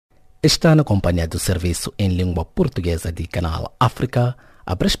Está na companhia do serviço em língua portuguesa de Canal África,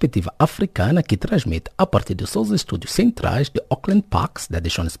 a perspectiva africana que transmite a partir dos seus estúdios centrais de Auckland Park, da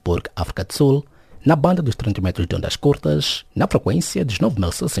Johannesburg, África do Sul, na banda dos 30 metros de ondas curtas, na frequência dos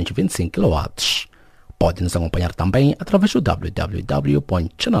 9.625 kW. Pode nos acompanhar também através do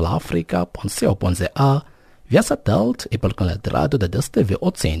www.channelafrica.co.za, via satélite e pelo canal de rádio da DSTV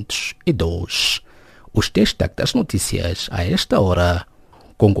 802. Os destaques das notícias a esta hora.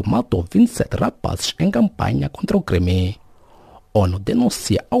 Congo matou 27 rapazes em campanha contra o crime. ONU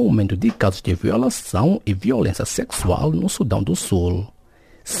denuncia aumento de casos de violação e violência sexual no Sudão do Sul.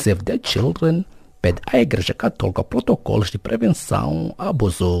 Save the Children pede à Igreja Católica protocolos de prevenção a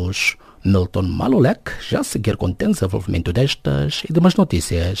abusos. Milton Malulek já a seguir com o desenvolvimento destas e demais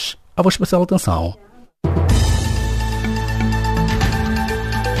notícias. A vossa especial atenção.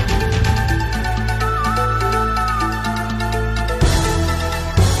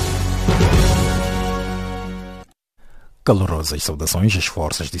 Calorosas saudações. As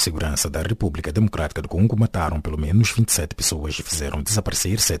forças de segurança da República Democrática do Congo mataram pelo menos 27 pessoas e fizeram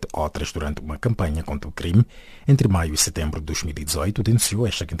desaparecer 7 outras durante uma campanha contra o crime entre maio e setembro de 2018, denunciou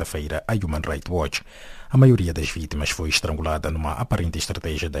esta quinta-feira a Human Rights Watch. A maioria das vítimas foi estrangulada numa aparente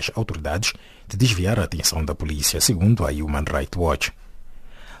estratégia das autoridades de desviar a atenção da polícia, segundo a Human Rights Watch.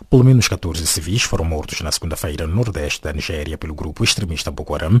 Pelo menos 14 civis foram mortos na segunda-feira no nordeste da Nigéria pelo grupo extremista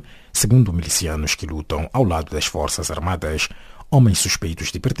Boko Haram, segundo milicianos que lutam ao lado das forças armadas. Homens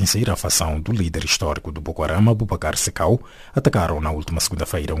suspeitos de pertencer à facção do líder histórico do Boko Haram, Abubakar Sekau, atacaram na última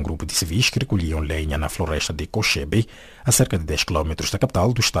segunda-feira um grupo de civis que recolhiam lenha na floresta de Koshebe, a cerca de 10 km da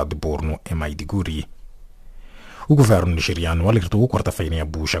capital do estado de Borno, em Maiduguri. O governo nigeriano alertou quarta-feira em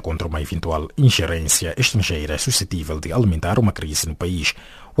Abuja contra uma eventual ingerência estrangeira suscetível de alimentar uma crise no país.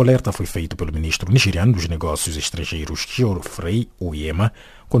 O alerta foi feito pelo ministro nigeriano dos Negócios Estrangeiros, Geoffrey Oyema,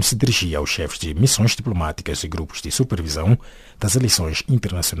 quando se dirigia aos chefes de missões diplomáticas e grupos de supervisão das eleições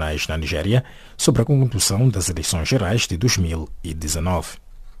internacionais na Nigéria sobre a condução das eleições gerais de 2019.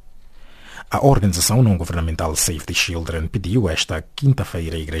 A organização não-governamental Save the Children pediu esta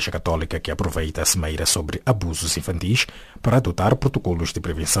quinta-feira à Igreja Católica que aproveite a cimeira sobre abusos infantis para adotar protocolos de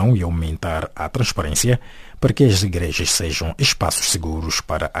prevenção e aumentar a transparência para que as igrejas sejam espaços seguros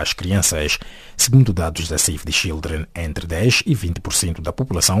para as crianças. Segundo dados da Save the Children, entre 10% e 20% da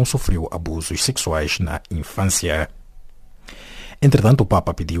população sofreu abusos sexuais na infância. Entretanto, o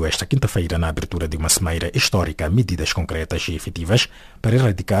Papa pediu esta quinta-feira, na abertura de uma cimeira histórica, medidas concretas e efetivas para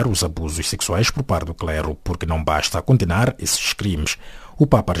erradicar os abusos sexuais por parte do clero, porque não basta condenar esses crimes. O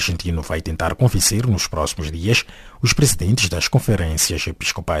Papa argentino vai tentar convencer nos próximos dias os presidentes das conferências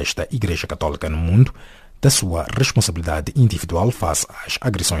episcopais da Igreja Católica no mundo da sua responsabilidade individual face às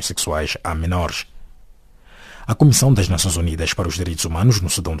agressões sexuais a menores. A Comissão das Nações Unidas para os Direitos Humanos no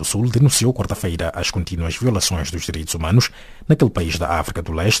Sudão do Sul denunciou quarta-feira as contínuas violações dos direitos humanos naquele país da África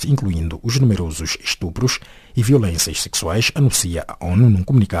do Leste, incluindo os numerosos estupros e violências sexuais, anuncia a ONU num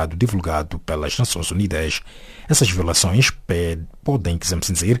comunicado divulgado pelas Nações Unidas. Essas violações podem, quisemos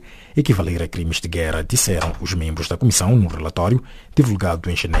dizer, equivaler a crimes de guerra, disseram os membros da Comissão num relatório divulgado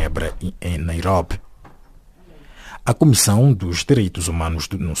em Genebra e em Nairobi. A Comissão dos Direitos Humanos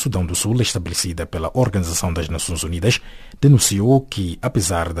no Sudão do Sul, estabelecida pela Organização das Nações Unidas, denunciou que,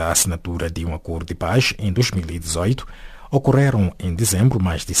 apesar da assinatura de um acordo de paz em 2018, ocorreram em dezembro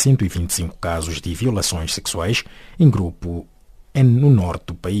mais de 125 casos de violações sexuais em grupo no norte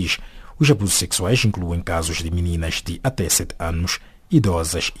do país. Os abusos sexuais incluem casos de meninas de até 7 anos,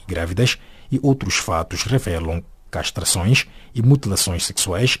 idosas e grávidas, e outros fatos revelam castrações e mutilações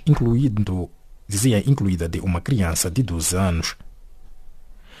sexuais, incluída de uma criança de 12 anos.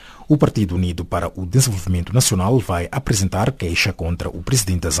 O Partido Unido para o Desenvolvimento Nacional vai apresentar queixa contra o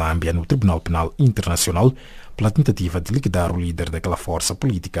presidente da Zâmbia no Tribunal Penal Internacional pela tentativa de liquidar o líder daquela força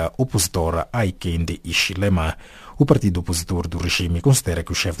política opositora Hakainde Hichilema. O partido opositor do regime considera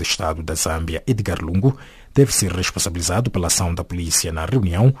que o chefe de Estado da Zâmbia, Edgar Lungu, deve ser responsabilizado pela ação da polícia na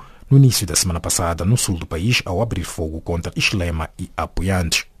reunião no início da semana passada no sul do país ao abrir fogo contra Hichilema e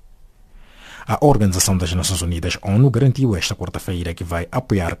apoiantes. A Organização das Nações Unidas, ONU, garantiu esta quarta-feira que vai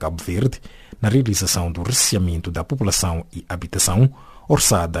apoiar Cabo Verde na realização do ressaneamento da população e habitação,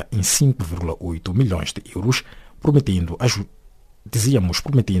 orçada em 5,8 milhões de euros, prometendo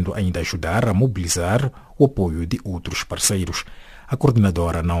ainda ajudar a mobilizar o apoio de outros parceiros. A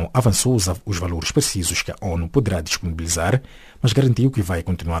coordenadora não avançou os valores precisos que a ONU poderá disponibilizar, mas garantiu que vai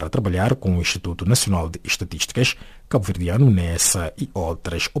continuar a trabalhar com o Instituto Nacional de Estatísticas cabo-verdiano nessa e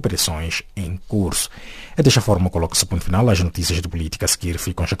outras operações em curso. É desta forma que coloca-se ponto final às notícias de política. A seguir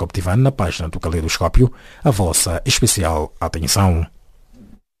ficam Jacob Tivan na página do Caleidoscópio. A vossa especial atenção.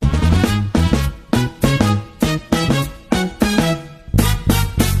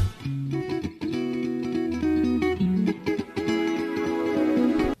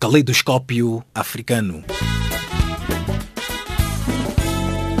 Caleidoscópio africano.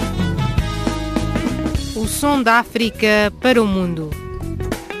 O som da África para o mundo.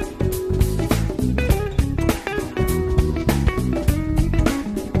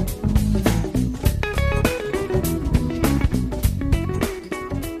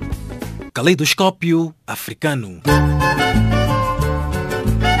 Caleidoscópio africano.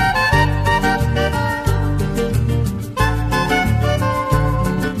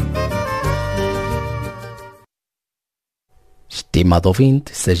 Estimado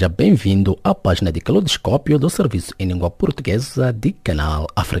ouvinte, seja bem-vindo à página de Caleidoscópio do Serviço em Língua Portuguesa de Canal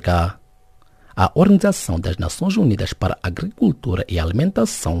África. A Organização das Nações Unidas para a Agricultura e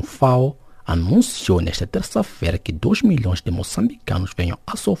Alimentação, FAO, anunciou nesta terça-feira que 2 milhões de moçambicanos venham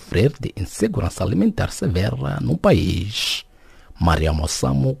a sofrer de insegurança alimentar severa no país. Maria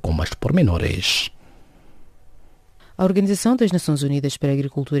Moçamo com mais pormenores. A Organização das Nações Unidas para a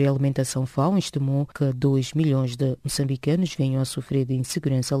Agricultura e Alimentação, FAO, estimou que 2 milhões de moçambicanos venham a sofrer de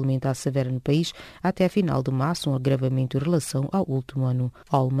insegurança alimentar severa no país até a final de março, um agravamento em relação ao último ano.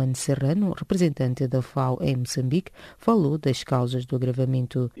 Alman Serrano, representante da FAO em Moçambique, falou das causas do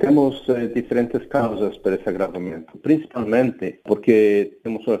agravamento. Temos diferentes causas para esse agravamento, principalmente porque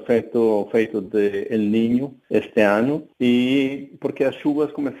temos o efeito de El Niño este ano e porque as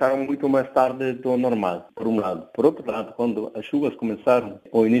chuvas começaram muito mais tarde do normal, por um lado. Por outro lado, quando as chuvas começaram,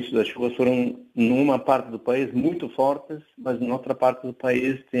 o início das chuvas foram numa parte do país muito fortes, mas em outra parte do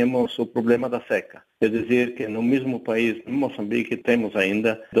país temos o problema da seca. Quer dizer que no mesmo país, no Moçambique, temos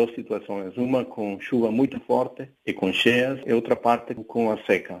ainda duas situações. Uma com chuva muito forte e com cheias, e outra parte com a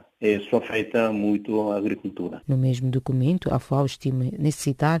seca. Isso afeta muito a agricultura. No mesmo documento, a FAO estima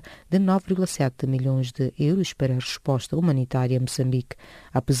necessitar de 9,7 milhões de euros para a resposta humanitária a Moçambique.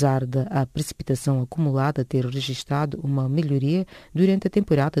 Apesar da precipitação acumulada ter registrado uma melhoria durante a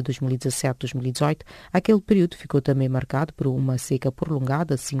temporada 2017-2018, aquele período ficou também marcado por uma seca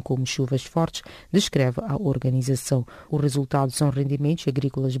prolongada, assim como chuvas fortes, descreve a organização. O resultado são rendimentos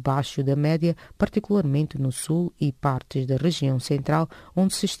agrícolas abaixo da média, particularmente no sul e partes da região central,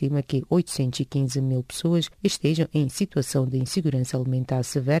 onde se estima que 815 mil pessoas estejam em situação de insegurança alimentar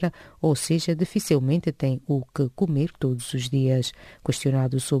severa, ou seja, dificilmente têm o que comer todos os dias.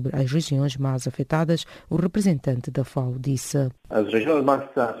 Questionado sobre as regiões mais afetadas, o representante da FAO disse: as regiões mais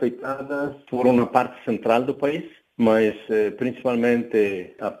afetadas foram na parte central do país, mas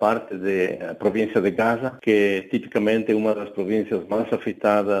principalmente a parte da província de Gaza, que tipicamente é uma das províncias mais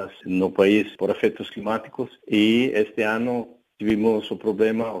afetadas no país por efeitos climáticos, e este ano tivemos o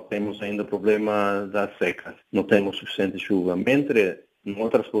problema, ou temos ainda o problema da seca. Não temos suficiente chuva. Mentre em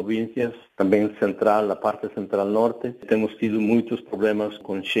outras províncias, também central, a parte central norte, temos tido muitos problemas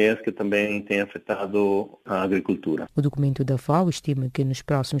com cheias que também têm afetado a agricultura. O documento da FAO estima que nos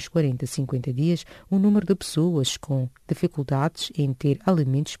próximos 40 a 50 dias o número de pessoas com dificuldades em ter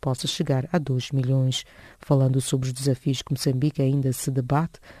alimentos possa chegar a 2 milhões. Falando sobre os desafios que Moçambique ainda se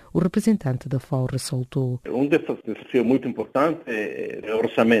debate, o representante da FAO ressaltou: um desafio muito importante é o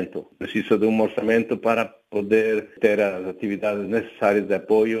orçamento. Precisa de um orçamento para poder ter as atividades necessárias de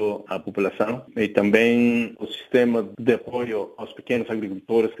apoio à população e também o sistema de apoio aos pequenos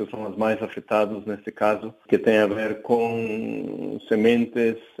agricultores, que são os mais afetados neste caso, que tem a ver com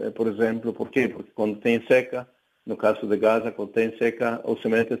sementes, por exemplo. Por quê? Porque quando tem seca, no caso de Gaza, quando tem seca, os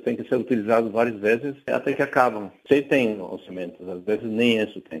sementes têm que ser utilizados várias vezes até que acabam. Se tem os sementes, às vezes nem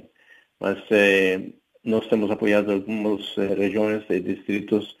isso tem. Mas nós temos apoiado algumas regiões e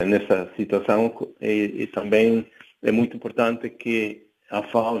distritos nessa situação e também é muito importante que a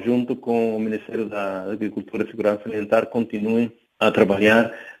FAO, junto com o Ministério da Agricultura e Segurança Alimentar, continuem a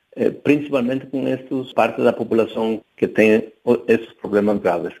trabalhar principalmente com estas partes da população que tem esses problemas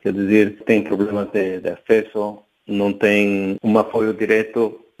graves. Quer dizer, tem problemas de acesso, não tem um apoio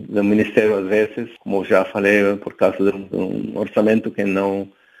direto do Ministério às vezes, como já falei, por causa de um orçamento que não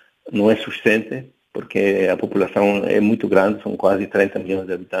é suficiente, porque a população é muito grande, são quase 30 milhões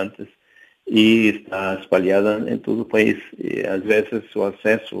de habitantes, e está espalhada em todo o país. E às vezes o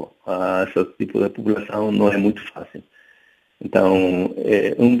acesso a esse tipo de população não é muito fácil. Então,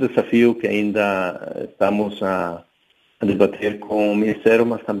 é um desafio que ainda estamos a debater com o Ministério,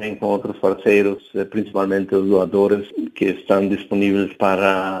 mas também com outros parceiros, principalmente os doadores, que estão disponíveis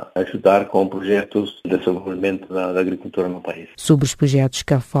para ajudar com projetos de desenvolvimento da agricultura no país. Sobre os projetos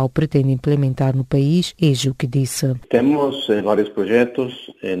que a FAO pretende implementar no país, eis o que disse: temos vários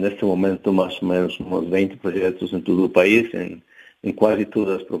projetos, neste momento mais ou menos uns 20 projetos em todo o país, em quase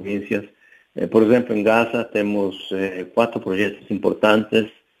todas as províncias. Por exemplo, em Gaza temos 4 projetos importantes,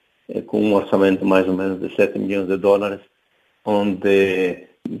 com um orçamento mais ou menos de $7 milhões, onde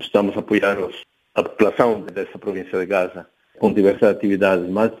estamos a apoiar a população dessa província de Gaza com diversas atividades,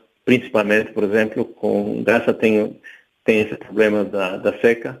 mas principalmente, por exemplo, com Gaza tem esse problema da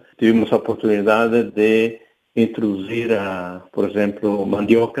seca. Tivemos a oportunidade de introduzir, por exemplo,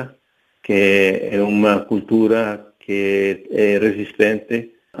 mandioca, que é uma cultura que é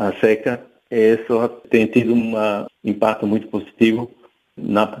resistente à seca. E isso tem tido um impacto muito positivo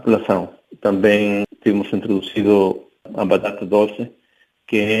na população. Também temos introduzido a batata doce,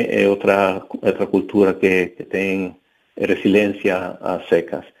 que é outra cultura que tem resiliência às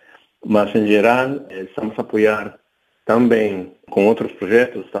secas. Mas, em geral, estamos a apoiar também, com outros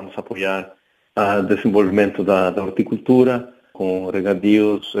projetos, estamos a apoiar o desenvolvimento da horticultura, com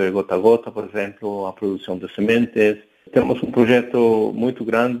regadios gota a gota, por exemplo, a produção de sementes. Temos um projeto muito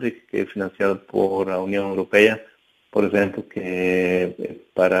grande que é financiado por a União Europeia, por exemplo, que é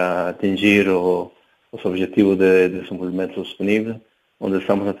para atingir os objetivos de desenvolvimento sustentável, onde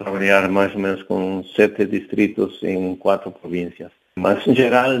estamos a trabalhar mais ou menos com 7 distritos em 4 províncias. Mas, em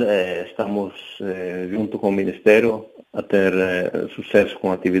geral, estamos, junto com o Ministério, a ter sucesso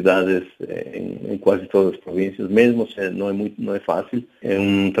com atividades em quase todas as províncias, mesmo se não é fácil. É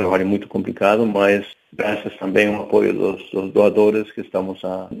um trabalho muito complicado, mas graças também ao apoio dos doadores que estamos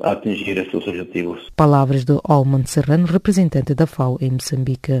a atingir estes objetivos. Palavras de Olman Serrano, representante da FAO em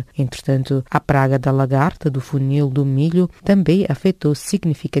Moçambique. Entretanto, a praga da lagarta do funil do milho também afetou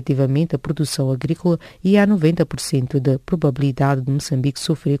significativamente a produção agrícola e há 90% de probabilidade de Moçambique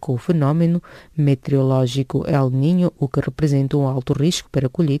sofrer com o fenómeno meteorológico El Niño, o que representa um alto risco para a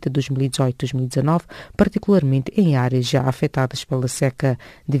colheita 2018-2019, particularmente em áreas já afetadas pela seca.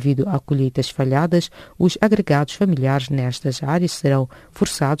 Devido a colheitas falhadas, os agregados familiares nestas áreas serão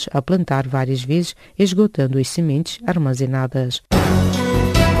forçados a plantar várias vezes, esgotando as sementes armazenadas.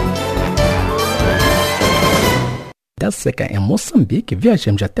 Da seca em Moçambique,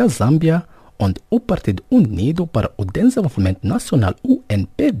 viajamos até a Zâmbia, onde o Partido Unido para o Desenvolvimento Nacional,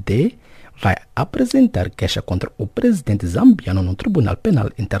 UNPD, vai apresentar queixa contra o presidente zambiano no Tribunal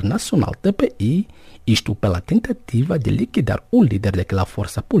Penal Internacional TPI, isto pela tentativa de liquidar o líder daquela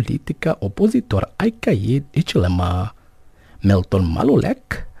força política opositora Hakainde Hichilema. Melton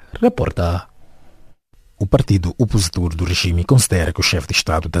Malulek reporta. O partido opositor do regime considera que o chefe de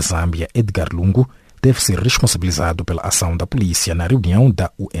Estado da Zâmbia, Edgar Lungu, deve ser responsabilizado pela ação da polícia na reunião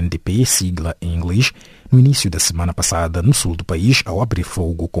da UNDP, sigla em inglês, no início da semana passada no sul do país, ao abrir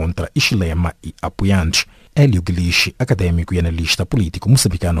fogo contra Hichilema e apoiantes. Hélio Guilichi, académico e analista político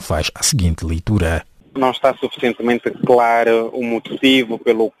moçambicano, faz a seguinte leitura. Não está suficientemente claro o motivo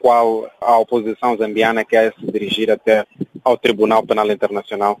pelo qual a oposição zambiana quer se dirigir até ao Tribunal Penal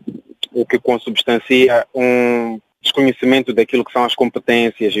Internacional, o que consubstancia um desconhecimento daquilo que são as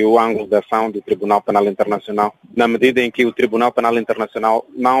competências e o ângulo de ação do Tribunal Penal Internacional, na medida em que o Tribunal Penal Internacional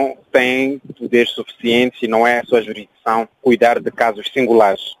não tem poderes suficientes e não é a sua jurisdição cuidar de casos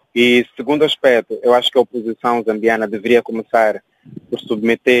singulares. E, segundo aspecto, eu acho que a oposição zambiana deveria começar por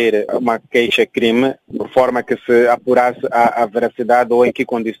submeter uma queixa-crime, de forma que se apurasse a veracidade ou em que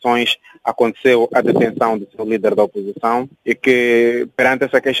condições aconteceu a detenção do seu líder da oposição e que, perante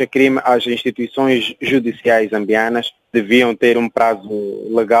essa queixa-crime, as instituições judiciais zambianas deviam ter um prazo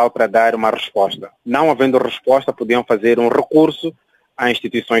legal para dar uma resposta. Não havendo resposta, podiam fazer um recurso a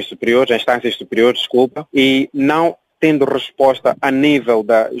instituições superiores, a instâncias superiores, e não tendo resposta a nível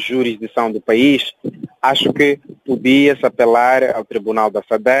da jurisdição do país, acho que podia-se apelar ao Tribunal da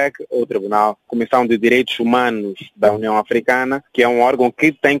SADC, ou Tribunal Comissão de Direitos Humanos da União Africana, que é um órgão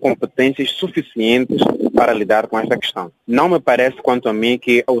que tem competências suficientes para lidar com esta questão. Não me parece, quanto a mim,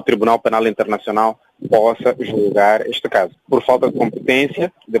 que o Tribunal Penal Internacional possa julgar este caso. Por falta de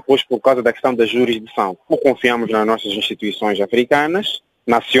competência, depois por causa da questão da jurisdição. Ou confiamos nas nossas instituições africanas,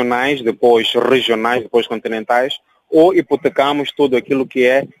 nacionais, depois regionais, depois continentais, ou hipotecamos tudo aquilo que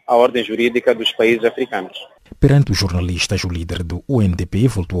é a ordem jurídica dos países africanos. Perante os jornalistas, o líder do UNDP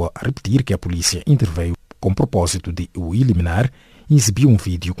voltou a repetir que a polícia interveio com propósito de o eliminar e exibiu um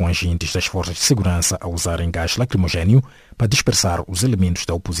vídeo com agentes das forças de segurança a usarem gás lacrimogéneo para dispersar os elementos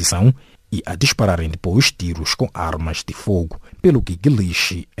da oposição e a dispararem depois tiros com armas de fogo, pelo que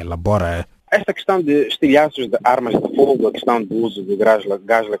Guilichi elabora. Esta questão de estilhaços de armas de fogo, a questão do uso de gás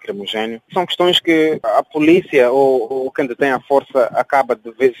lacrimogéneo, são questões que a polícia ou quem detém a força acaba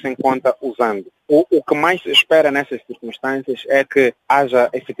de vez em quando usando. O que mais se espera nessas circunstâncias é que haja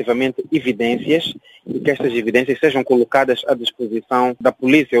efetivamente evidências e que estas evidências sejam colocadas à disposição da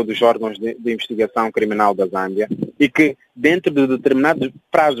polícia ou dos órgãos de investigação criminal da Zâmbia e que, dentro de determinado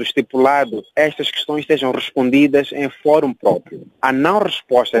prazo estipulado, estas questões sejam respondidas em fórum próprio. A não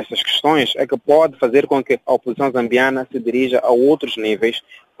resposta a estas questões é que pode fazer com que a oposição zambiana se dirija a outros níveis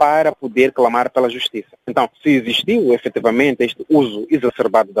para poder clamar pela justiça. Então, se existiu efetivamente este uso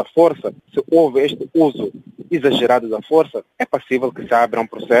exacerbado da força, se houve este uso exagerado da força, é passível que se abra um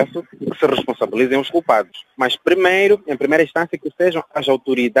processo e que se responsabilizem os culpados. Mas primeiro, em primeira instância, que sejam as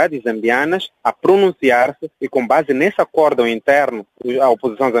autoridades zambianas a pronunciar-se e com base nesse acordo interno, a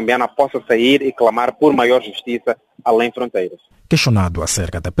oposição zambiana possa sair e clamar por maior justiça além fronteiras. Questionado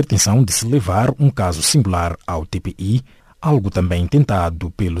acerca da pretensão de se levar um caso singular ao TPI, algo também tentado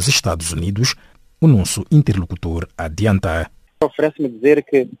pelos Estados Unidos, o nosso interlocutor adianta. Oferece-me dizer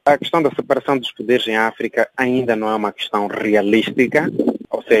que a questão da separação dos poderes em África ainda não é uma questão realística,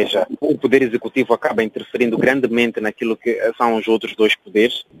 ou seja, o poder executivo acaba interferindo grandemente naquilo que são os outros dois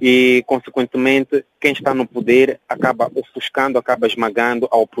poderes e, consequentemente, quem está no poder acaba ofuscando, acaba esmagando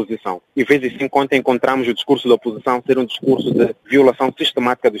a oposição. E, vez em quando, encontramos o discurso da oposição ser um discurso de violação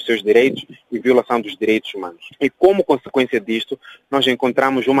sistemática dos seus direitos e violação dos direitos humanos. E, como consequência disto, nós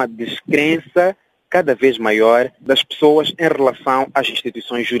encontramos uma descrença cada vez maior das pessoas em relação às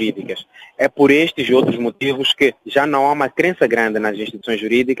instituições jurídicas. É por estes e outros motivos que já não há uma crença grande nas instituições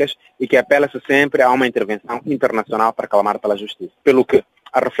jurídicas e que apela-se sempre a uma intervenção internacional para clamar pela justiça. Pelo que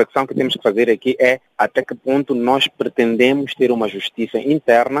a reflexão que temos que fazer aqui é até que ponto nós pretendemos ter uma justiça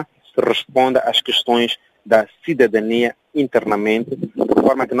interna que responda às questões da cidadania internamente, de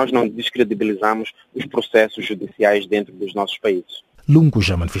forma que nós não descredibilizamos os processos judiciais dentro dos nossos países. Lungu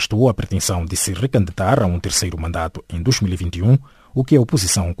já manifestou a pretensão de se recandidatar a um terceiro mandato em 2021, o que a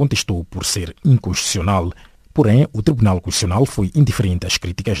oposição contestou por ser inconstitucional. Porém, o Tribunal Constitucional foi indiferente às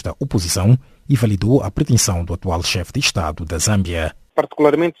críticas da oposição e validou a pretensão do atual chefe de Estado da Zâmbia.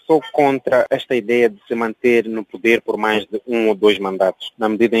 Particularmente sou contra esta ideia de se manter no poder por mais de 1 ou 2 mandatos, na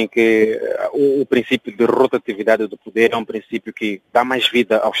medida em que o princípio de rotatividade do poder é um princípio que dá mais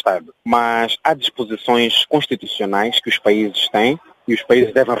vida ao Estado. Mas há disposições constitucionais que os países têm e os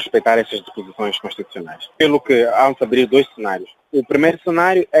países devem respeitar essas disposições constitucionais. Pelo que há de abrir 2 cenários. O primeiro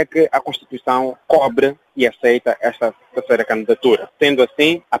cenário é que a Constituição cobre e aceita esta terceira candidatura. Sendo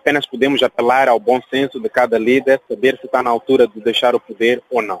assim, apenas podemos apelar ao bom senso de cada líder, saber se está na altura de deixar o poder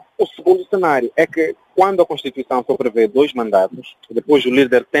ou não. O segundo cenário é que, quando a Constituição só prevê 2 mandatos, depois o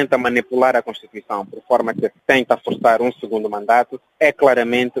líder tenta manipular a Constituição por forma que tenta forçar um segundo mandato, é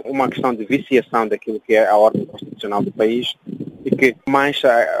claramente uma questão de viciação daquilo que é a ordem constitucional do país e que mancha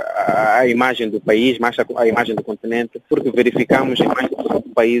a imagem do país, mancha a imagem do continente, porque verificamos em mais de 5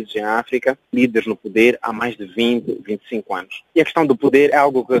 países em África, líderes no poder há mais de 20, 25 anos. E a questão do poder é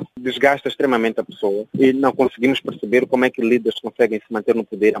algo que desgasta extremamente a pessoa e não conseguimos perceber como é que líderes conseguem se manter no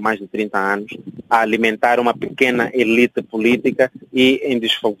poder há mais de 30 anos, a alimentar uma pequena elite política e em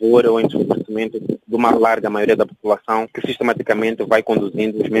desfavor ou em desfavorecimento de uma larga maioria da população que sistematicamente vai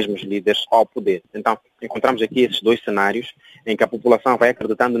conduzindo os mesmos líderes ao poder. Então, encontramos aqui esses 2 cenários em que a população vai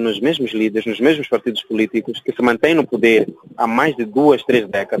acreditando nos mesmos líderes, nos mesmos partidos políticos que se mantêm no poder há mais de 2, 3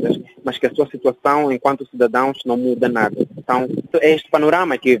 décadas, mas que a sua situação enquanto cidadãos não muda nada. Então, é este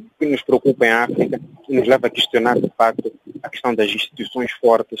panorama que nos preocupa em África e nos leva a questionar, de facto, a questão das instituições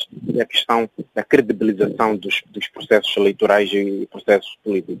fortes e a questão da credibilização dos processos eleitorais e processos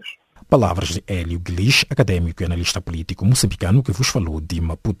políticos. Palavras de Hélio Guilich, académico e analista político moçambicano que vos falou de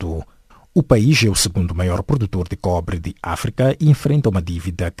Maputo. O país é o segundo maior produtor de cobre de África e enfrenta uma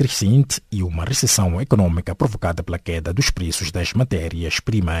dívida crescente e uma recessão econômica provocada pela queda dos preços das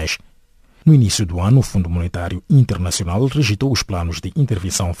matérias-primas. No início do ano, o Fundo Monetário Internacional rejeitou os planos de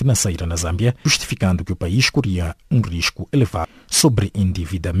intervenção financeira na Zâmbia, justificando que o país corria um risco elevado sobre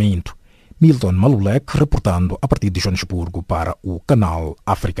endividamento. Milton Malulek, reportando a partir de Joanesburgo para o Canal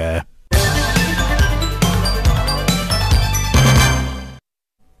África.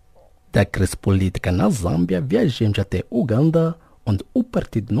 Da crise política na Zâmbia, viajamos até Uganda, onde o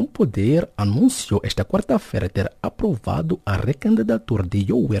partido no poder anunciou esta quarta-feira ter aprovado a recandidatura de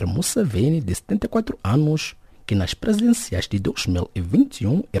Yoweri Museveni, de 74 anos, que nas presidenciais de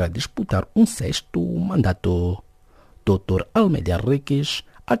 2021 irá disputar um 6º mandato. Dr. Almeida Henriques,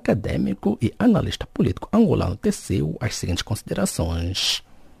 acadêmico e analista político angolano, teceu as seguintes considerações.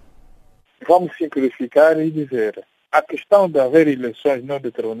 Vamos simplificar e dizer: a questão de haver eleições num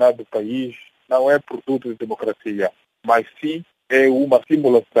determinado país não é produto de democracia, mas sim é uma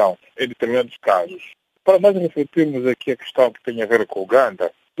simulação em determinados casos. Para nós refletirmos aqui a questão que tem a ver com Uganda,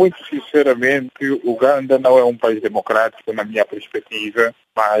 Muito sinceramente, Uganda não é um país democrático, na minha perspectiva,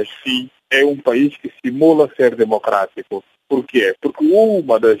 mas sim é um país que simula ser democrático. Por quê? Porque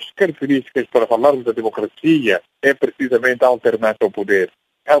uma das características para falarmos da democracia é precisamente a alternância ao poder.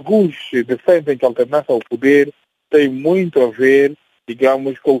 Alguns defendem que a alternância ao poder tem muito a ver,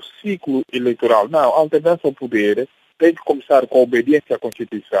 digamos, com o ciclo eleitoral. Não, a alternância ao poder tem que começar com a obediência à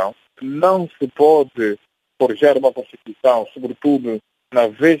Constituição. Não se pode forjar uma Constituição, sobretudo na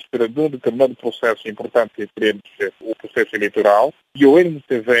véspera de um determinado processo importante entre o processo eleitoral, e o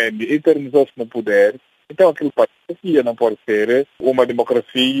Museveni eternizou-se no poder. Então aquilo parecia não pode ser uma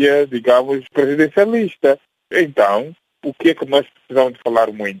democracia, digamos, presidencialista. Então, o que é que nós precisamos de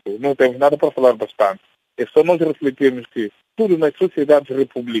falar muito? Não temos nada para falar bastante. É só nós refletirmos que tudo nas sociedades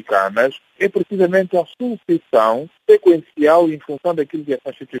republicanas é precisamente a sucessão sequencial em função daquilo que a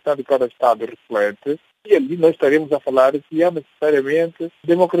Constituição de cada Estado reflete, e ali nós estaremos a falar que há necessariamente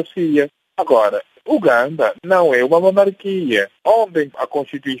democracia. Agora, Uganda não é uma monarquia, onde a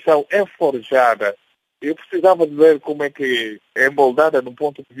Constituição é forjada. Eu precisava de ver como é que é moldada do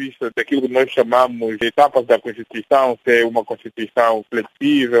ponto de vista daquilo que nós chamamos de etapas da Constituição, se é uma Constituição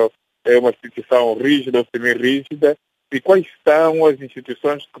flexível, é uma Constituição rígida ou semi-rígida, e quais são as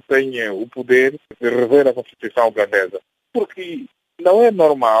instituições que têm o poder de rever a Constituição ugandesa. Porque não é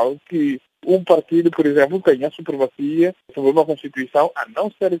normal que um partido, por exemplo, tenha a supremacia sobre uma Constituição, a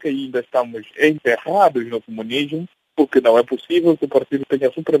não ser que ainda estamos enterrados no comunismo, porque não é possível que o partido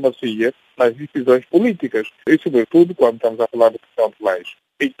tenha supremacia nas decisões políticas, e sobretudo quando estamos a falar de questão de leis.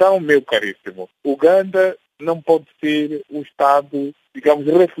 Então, meu caríssimo, Uganda não pode ser um Estado, digamos,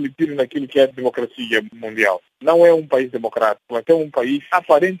 refletir naquilo que é a democracia mundial. Não é um país democrático, mas é um país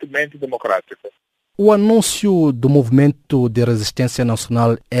aparentemente democrático. O anúncio do Movimento de Resistência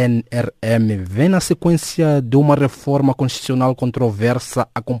Nacional NRM vem na sequência de uma reforma constitucional controversa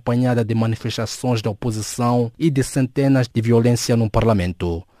acompanhada de manifestações da oposição e de centenas de violência no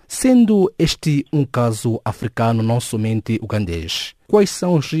parlamento. Sendo este um caso africano, não somente ugandês, quais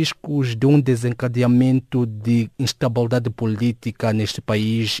são os riscos de um desencadeamento de instabilidade política neste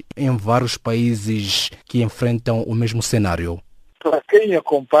país, em vários países que enfrentam o mesmo cenário? Para quem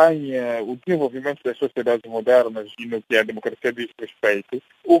acompanha o desenvolvimento das sociedades modernas e no que a democracia diz respeito,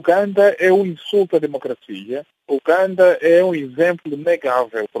 Uganda é um insulto à democracia. Uganda é um exemplo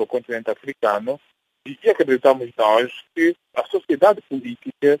negável para o continente africano. E acreditamos nós que a sociedade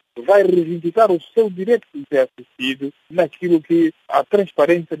política vai reivindicar o seu direito de ser assistido naquilo que a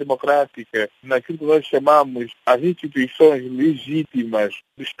transparência democrática, naquilo que nós chamamos as instituições legítimas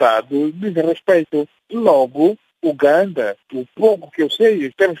do Estado, diz respeito. Logo, Uganda, o pouco que eu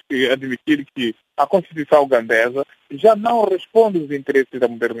sei, temos que admitir que a Constituição ugandesa já não responde aos interesses da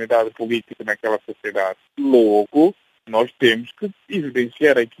modernidade política naquela sociedade. Logo, nós temos que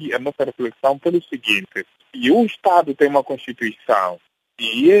evidenciar aqui a nossa reflexão pelo seguinte: se um Estado tem uma Constituição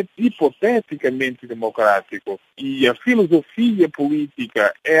e é hipoteticamente democrático e a filosofia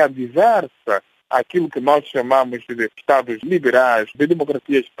política é adversa àquilo que nós chamamos de Estados liberais, de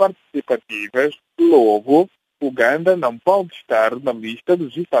democracias participativas, logo, Uganda não pode estar na lista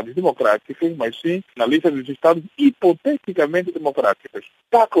dos Estados democráticos, mas sim na lista dos Estados hipoteticamente democráticos.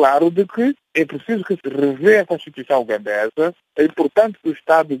 Está claro de que é preciso que se reveja a Constituição ugandesa, é importante que o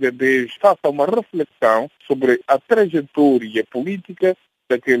Estado ugandês faça uma reflexão sobre a trajetória política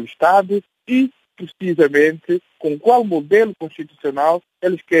daquele Estado e, precisamente, com qual modelo constitucional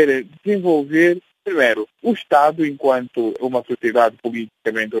eles querem desenvolver, primeiro, o Estado enquanto uma sociedade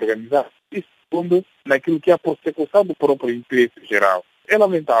politicamente organizada, e segundo, naquilo que é a prossecução do próprio interesse geral. É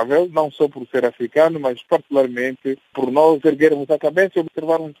lamentável, não só por ser africano, mas particularmente por nós erguermos a cabeça e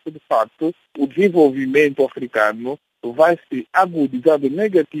observarmos que, de facto, o desenvolvimento africano vai se agudizando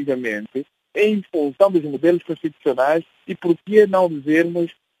negativamente em função dos modelos constitucionais e, por que não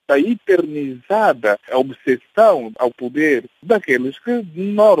dizermos, da eternizada obsessão ao poder daqueles que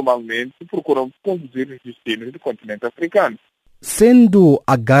normalmente procuram conduzir os destinos do continente africano. Sendo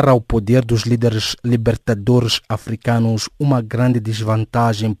a garra ao poder dos líderes libertadores africanos uma grande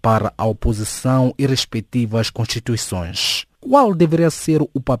desvantagem para a oposição e respectivas constituições, qual deveria ser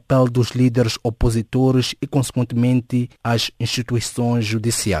o papel dos líderes opositores e, consequentemente, as instituições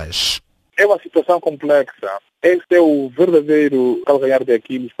judiciais? É uma situação complexa. Esse é o verdadeiro calcanhar de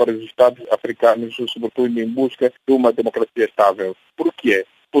Aquiles para os Estados africanos, sobretudo em busca de uma democracia estável. Por quê?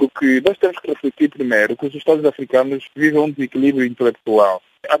 Porque nós temos que refletir primeiro que os Estados africanos vivem um desequilíbrio intelectual.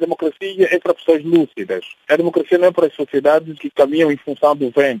 a democracia é para pessoas lúcidas. A democracia não é para as sociedades que caminham em função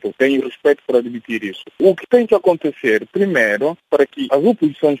do vento. Tenho respeito por admitir isso. O que tem que acontecer, primeiro, para que as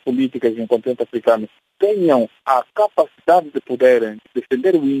oposições políticas no continente africano tenham a capacidade de poderem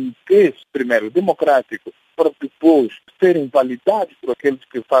defender o interesse, primeiro, democrático, para depois serem validados por aqueles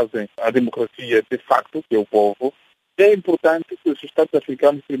que fazem a democracia de facto, que é o povo. É importante que os Estados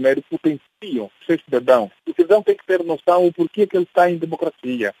africanos, primeiro, potenciam o seu cidadão. O cidadão tem que ter noção do porquê que ele está em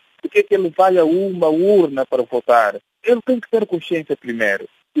democracia, porquê que ele vai a uma urna para votar. Ele tem que ter consciência primeiro.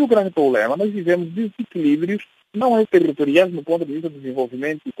 E o grande problema, nós vivemos desequilíbrios, não é territoriais no ponto de vista do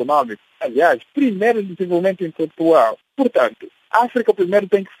desenvolvimento econômico. Aliás, primeiro, desenvolvimento intelectual. Portanto, a África primeiro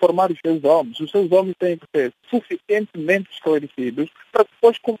tem que formar os seus homens. Os seus homens têm que ser suficientemente esclarecidos para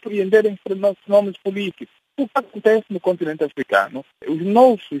depois compreenderem os fenômenos políticos. O que acontece no continente africano, os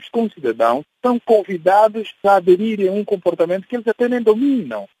nossos concidadãos são convidados a aderirem a um comportamento que eles até nem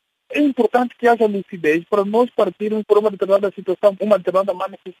dominam. É importante que haja lucidez para nós partirmos por uma determinada situação, uma determinada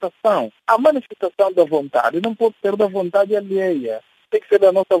manifestação. A manifestação da vontade não pode ser da vontade alheia, tem que ser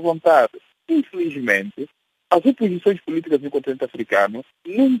da nossa vontade. Infelizmente, as oposições políticas no continente africano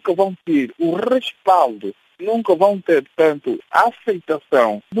nunca vão ter o respaldo, nunca vão ter, tanto a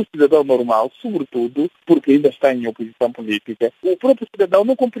aceitação do cidadão normal, sobretudo porque ainda está em oposição política. O próprio cidadão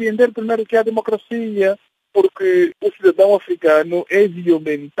não compreender primeiro o que é a democracia, porque o cidadão africano é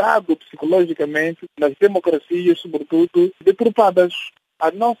violentado psicologicamente nas democracias, sobretudo deturpadas.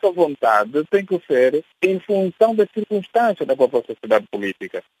 A nossa vontade tem que ser em função das circunstâncias da própria sociedade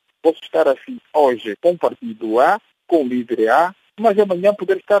política. Posso estar afim hoje com o partido A, com o líder A, mas amanhã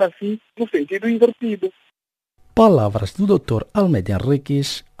poder estar afim no sentido invertido. Palavras do Dr. Almeida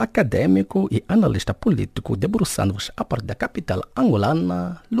Henriques, acadêmico e analista político debruçando-se a partir da capital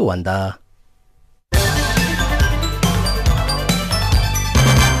angolana, Luanda.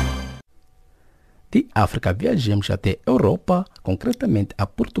 De África viajamos até a Europa, concretamente a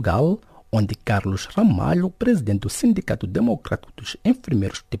Portugal, onde Carlos Ramalho, presidente do Sindicato Democrático dos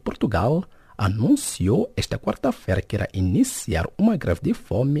Enfermeiros de Portugal, anunciou esta quarta-feira que irá iniciar uma greve de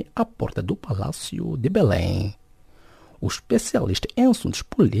fome à porta do Palácio de Belém. O especialista em assuntos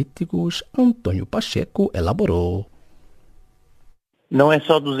políticos, Antônio Pacheco, elaborou. Não é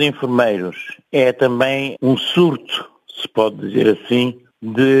só dos enfermeiros, é também um surto, se pode dizer assim,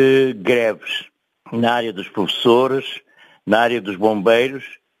 de greves na área dos professores, na área dos bombeiros.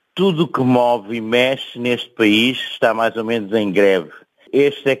 Tudo que move e mexe neste país está mais ou menos em greve.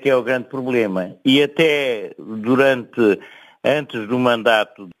 Este é que é o grande problema. E até antes do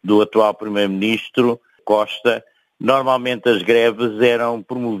mandato do atual Primeiro-Ministro Costa, normalmente as greves eram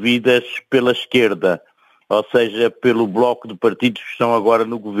promovidas pela esquerda, ou seja, pelo bloco de partidos que estão agora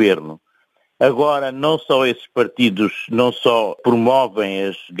no governo. Agora, não só esses partidos não só promovem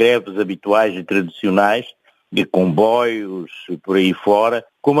as greves habituais e tradicionais, de comboios e por aí fora,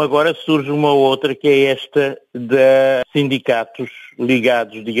 como agora surge uma outra que é esta de sindicatos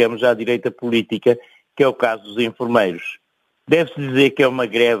ligados, digamos, à direita política, que é o caso dos enfermeiros. Deve-se dizer que é uma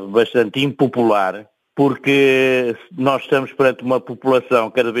greve bastante impopular, porque nós estamos perante uma população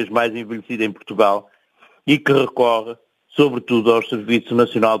cada vez mais envelhecida em Portugal e que recorre, sobretudo, ao Serviço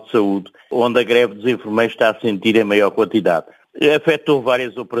Nacional de Saúde, onde a greve dos enfermeiros está a sentir em maior quantidade. Afetou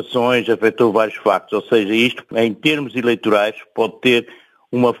várias operações, afetou vários factos, ou seja, isto, em termos eleitorais, pode ter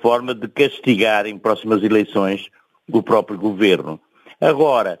uma forma de castigar em próximas eleições o próprio governo.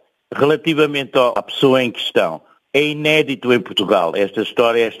 Agora, relativamente à pessoa em questão, é inédito em Portugal esta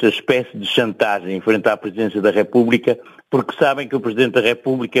história, esta espécie de chantagem em frente à Presidência da República, porque sabem que o Presidente da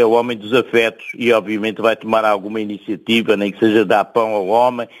República é o homem dos afetos e obviamente vai tomar alguma iniciativa, nem que seja dar pão ao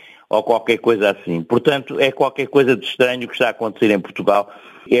homem ou qualquer coisa assim. Portanto, é qualquer coisa de estranho que está a acontecer em Portugal.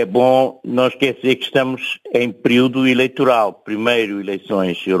 É bom não esquecer que estamos em período eleitoral, primeiro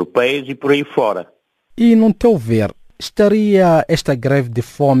eleições europeias e por aí fora. E, no teu ver, estaria esta greve de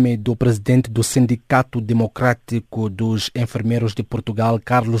fome do presidente do Sindicato Democrático dos Enfermeiros de Portugal,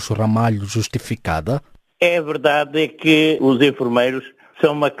 Carlos Ramalho, justificada? É verdade que os enfermeiros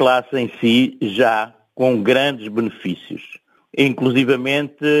são uma classe em si já com grandes benefícios.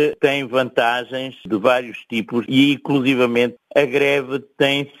 Inclusivamente têm vantagens de vários tipos e inclusivamente a greve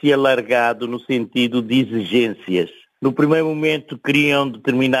tem-se alargado no sentido de exigências. No primeiro momento queriam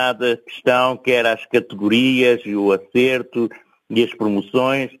determinada questão, que era as categorias e o acerto e as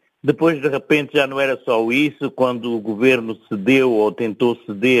promoções. Depois, de repente, já não era só isso. Quando o governo cedeu ou tentou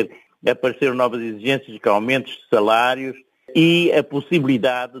ceder, apareceram novas exigências, que aumentos de salários e a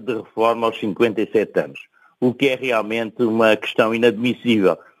possibilidade de reforma aos 57 anos. O que é realmente uma questão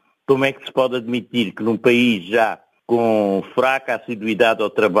inadmissível. Como é que se pode admitir que num país já com fraca assiduidade ao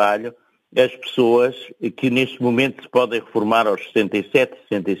trabalho as pessoas que neste momento se podem reformar aos 67,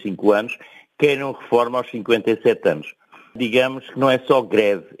 65 anos, queiram reforma aos 57 anos. Digamos que não é só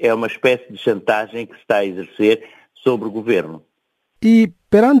greve, é uma espécie de chantagem que se está a exercer sobre o governo. E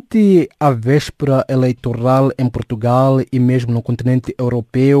perante a véspera eleitoral em Portugal e mesmo no continente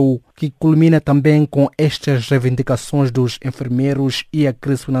europeu, que culmina também com estas reivindicações dos enfermeiros e a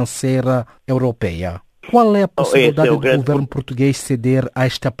crise financeira europeia, qual é a possibilidade do governo português ceder a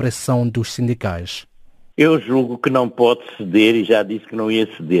esta pressão dos sindicais? Eu julgo que não pode ceder e já disse que não ia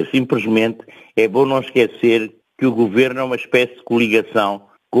ceder. Simplesmente é bom não esquecer que o governo é uma espécie de coligação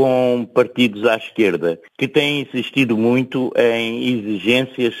com partidos à esquerda, que têm insistido muito em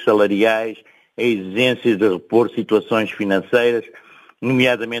exigências salariais, em exigências de repor situações financeiras,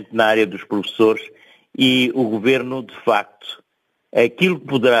 nomeadamente na área dos professores, e o governo, de facto, aquilo que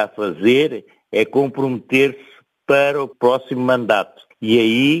poderá fazer é comprometer-se para o próximo mandato. E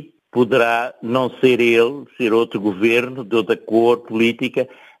aí poderá não ser ele, ser outro governo, de outra cor política,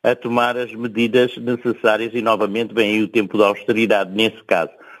 a tomar as medidas necessárias e, novamente, vem aí o tempo da austeridade, nesse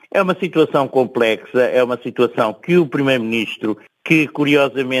caso. É uma situação complexa, é uma situação que o Primeiro-Ministro, que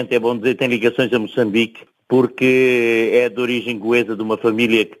curiosamente, é bom dizer, tem ligações a Moçambique, porque é de origem goesa de uma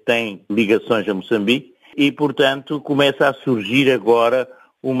família que tem ligações a Moçambique, e, portanto, começa a surgir agora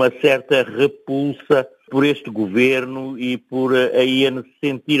uma certa repulsa por este governo e por aí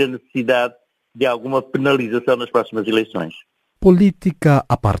sentir a necessidade de alguma penalização nas próximas eleições. Política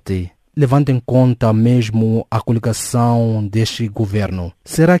à parte, levando em conta mesmo a coligação deste governo,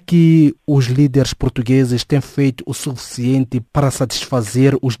 será que os líderes portugueses têm feito o suficiente para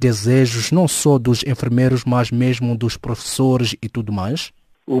satisfazer os desejos não só dos enfermeiros, mas mesmo dos professores e tudo mais?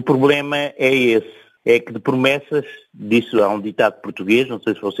 O problema é esse, é que de promessas, disso há um ditado português, não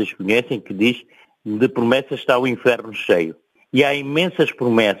sei se vocês conhecem, que diz: de promessas está o inferno cheio. E há imensas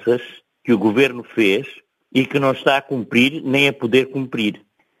promessas que o governo fez e que não está a cumprir nem a poder cumprir.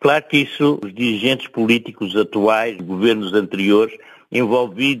 Claro que isso, os dirigentes políticos atuais, governos anteriores,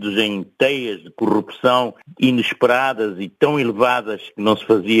 envolvidos em teias de corrupção inesperadas e tão elevadas que não se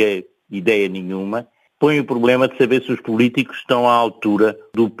fazia ideia nenhuma, põem o problema de saber se os políticos estão à altura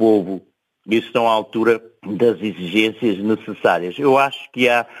do povo e estão à altura das exigências necessárias. Eu acho que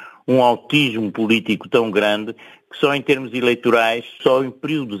há um autismo político tão grande que só em termos eleitorais, só em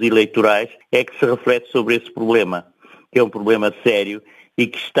períodos eleitorais, é que se reflete sobre esse problema, que é um problema sério e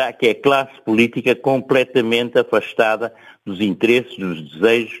que é a classe política completamente afastada dos interesses, dos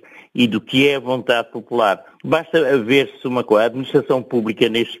desejos e do que é a vontade popular. Basta ver-se uma coisa, a administração pública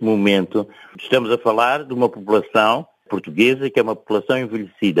neste momento, estamos a falar de uma população portuguesa que é uma população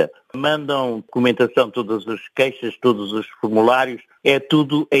envelhecida. Mandam documentação, todas as queixas, todos os formulários, é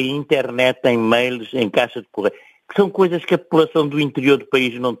tudo em internet, em mails, em caixa de correio, que são coisas que a população do interior do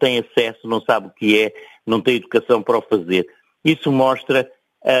país não tem acesso, não sabe o que é, não tem educação para o fazer. Isso mostra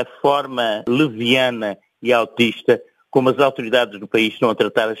a forma leviana e autista como as autoridades do país estão a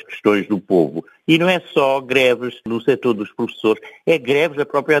tratar as questões do povo. E não é só greves no setor dos professores, é greves da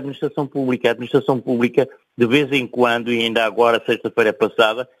própria administração pública. A administração pública, de vez em quando, e ainda agora, sexta-feira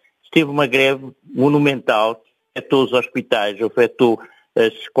passada, teve uma greve monumental que afetou os hospitais, afetou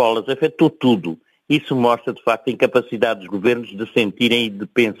as escolas, afetou tudo. Isso mostra, de facto, a incapacidade dos governos de sentirem e de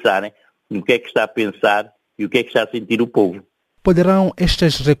pensarem no que é que está a pensar e o que é que está a sentir o povo. Poderão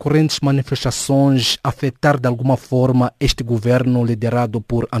estas recorrentes manifestações afetar de alguma forma este governo liderado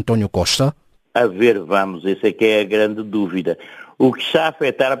por António Costa? A ver, vamos, essa é que é a grande dúvida. O que está a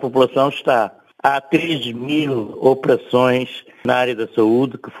afetar a população está. Há 3.000 operações na área da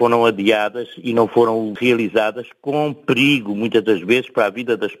saúde que foram adiadas e não foram realizadas com perigo, muitas das vezes, para a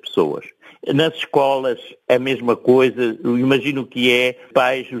vida das pessoas. Nas escolas, a mesma coisa. Eu imagino que é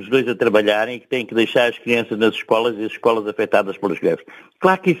pais, os dois a trabalharem, que têm que deixar as crianças nas escolas e as escolas afetadas pelas greves.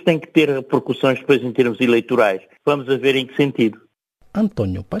 Claro que isso tem que ter repercussões depois em termos eleitorais. Vamos a ver em que sentido.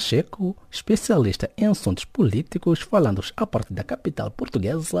 Antônio Pacheco, especialista em assuntos políticos, falando a partir da capital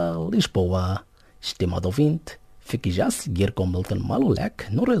portuguesa, Lisboa. Estimado ouvinte, fique já a seguir com Milton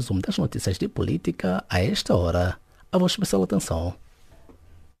Malulek no resumo das notícias de política a esta hora. A vossa especial atenção.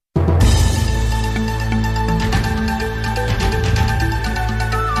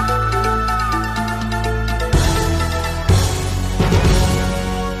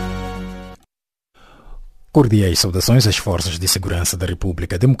 Cordiais saudações. As forças de segurança da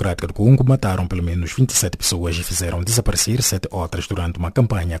República Democrática do Congo mataram pelo menos 27 pessoas e fizeram desaparecer 7 outras durante uma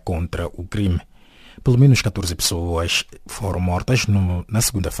campanha contra o crime. Pelo menos 14 pessoas foram mortas na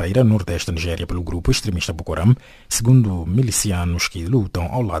segunda-feira no nordeste da Nigéria pelo grupo extremista Boko Haram, segundo milicianos que lutam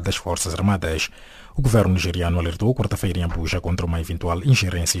ao lado das forças armadas. O governo nigeriano alertou quarta-feira em Abuja contra uma eventual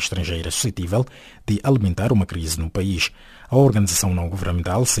ingerência estrangeira suscetível de alimentar uma crise no país. A organização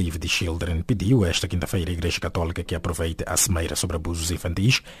não-governamental Save the Children pediu esta quinta-feira à Igreja Católica que aproveite a cimeira sobre abusos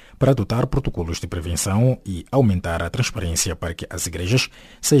infantis para adotar protocolos de prevenção e aumentar a transparência para que as igrejas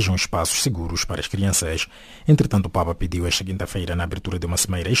sejam espaços seguros para as crianças. Entretanto, o Papa pediu esta quinta-feira, na abertura de uma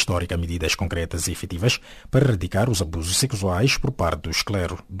cimeira histórica, medidas concretas e efetivas para erradicar os abusos sexuais por parte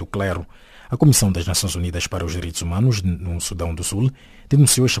do clero. A Comissão das Nações Unidas para os Direitos Humanos no Sudão do Sul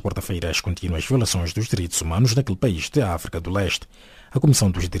denunciou esta quarta-feira as contínuas violações dos direitos humanos naquele país da África do Leste. A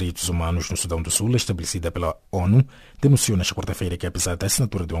Comissão dos Direitos Humanos no Sudão do Sul, estabelecida pela ONU, denunciou nesta quarta-feira que, apesar da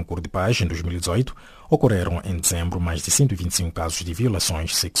assinatura de um acordo de paz em 2018, ocorreram em dezembro mais de 125 casos de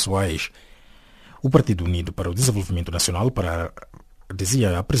violações sexuais. O Partido Unido para o Desenvolvimento Nacional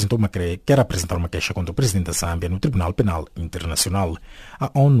quer apresentar uma queixa contra o presidente da Zâmbia no Tribunal Penal Internacional. A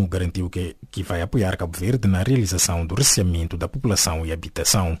ONU garantiu que vai apoiar Cabo Verde na realização do recenseamento da população e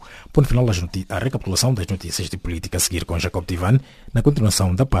habitação. Ponto final a recapitulação das notícias de política a seguir com Jacob Tivan, na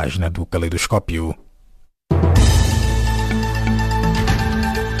continuação da página do Caleidoscópio.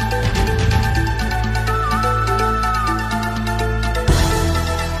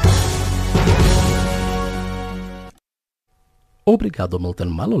 Obrigado, Milton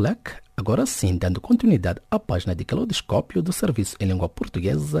Malulek. Agora sim, dando continuidade à página de Caleidoscópio do Serviço em Língua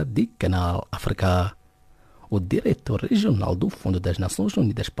Portuguesa de Canal África. O diretor regional do Fundo das Nações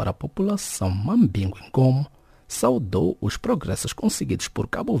Unidas para a População, Mambingo Ngom, saudou os progressos conseguidos por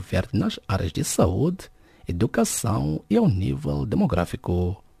Cabo Verde nas áreas de saúde, educação e ao nível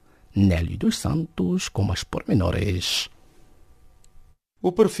demográfico. Nélio dos Santos com mais pormenores.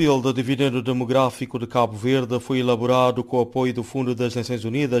 O perfil do dividendo demográfico de Cabo Verde foi elaborado com o apoio do Fundo das Nações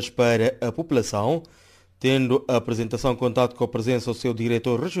Unidas para a População, tendo a apresentação contado com a presença do seu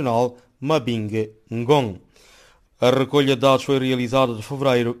diretor regional, Mabingue Ngom. A recolha de dados foi realizada de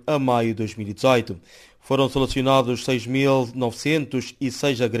fevereiro a maio de 2018. Foram selecionados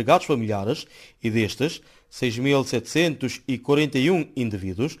 6.906 agregados familiares e destes, 6.741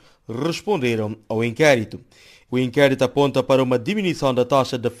 indivíduos responderam ao inquérito. O inquérito aponta para uma diminuição da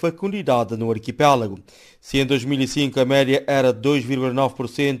taxa de fecundidade no arquipélago. Se em 2005 a média era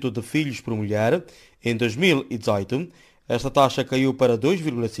 2,9% de filhos por mulher, em 2018 esta taxa caiu para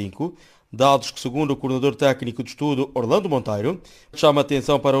 2,5%, dados que, segundo o coordenador técnico de estudo, Orlando Monteiro, chama a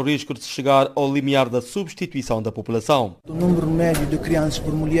atenção para o risco de se chegar ao limiar da substituição da população. O número médio de crianças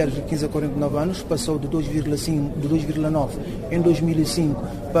por mulheres de 15 a 49 anos passou de 2,9 em 2005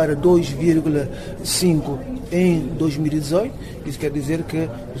 para 2,5 em 2018. Isso quer dizer que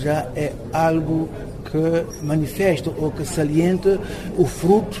já é algo que manifesta ou que salienta o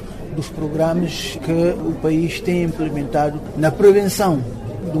fruto dos programas que o país tem implementado na prevenção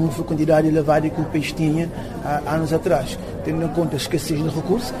de uma fecundidade elevada que o país tinha há anos atrás. Tendo em conta a escassez de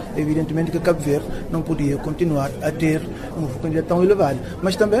recursos, evidentemente que Cabo Verde não podia continuar a ter uma fecundidade tão elevada.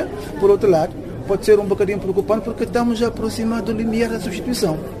 Mas também, por outro lado, pode ser um bocadinho preocupante porque estamos aproximados do limiar da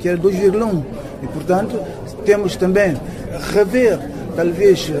substituição, que era 2,1. E, portanto, temos também rever,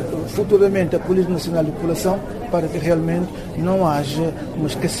 talvez, futuramente a Política Nacional de População para que realmente não haja uma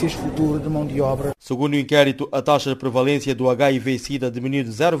escassez futura de mão de obra. Segundo o inquérito, a taxa de prevalência do HIV-Sida diminuiu de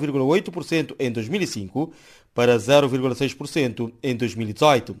 0,8% em 2005 para 0,6% em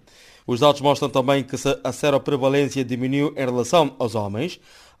 2018. Os dados mostram também que a seroprevalência diminuiu em relação aos homens,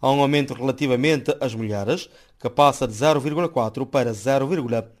 há um aumento relativamente às mulheres, que passa de 0,4% para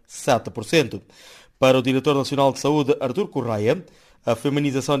 0,7%. Para o diretor nacional de saúde, Artur Correia, a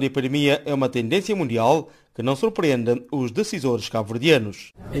feminização da epidemia é uma tendência mundial que não surpreende os decisores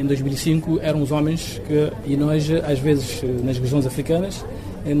cabo-verdianos. Em 2005 eram os homens e nós, às vezes, nas regiões africanas,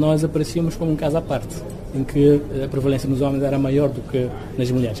 nós aparecíamos como um caso à parte, em que a prevalência nos homens era maior do que nas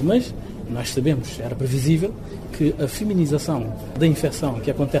mulheres. Mas nós sabemos, era previsível, que a feminização da infecção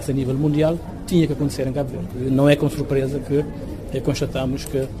que acontece a nível mundial tinha que acontecer em Cabo Verde. Não é com surpresa que constatamos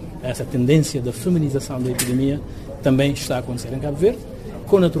que essa tendência da feminização da epidemia também está a acontecer em Cabo Verde,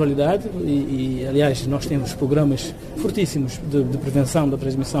 com naturalidade, e aliás nós temos programas fortíssimos de prevenção da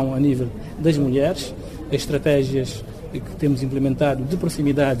transmissão a nível das mulheres, estratégias que temos implementado de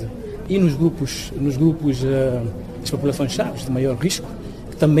proximidade e nos grupos das populações-chave de maior risco,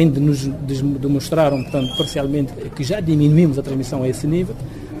 que também nos demonstraram, portanto, parcialmente, que já diminuímos a transmissão a esse nível.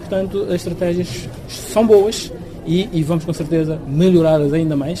 Portanto, as estratégias são boas e vamos com certeza melhorá-las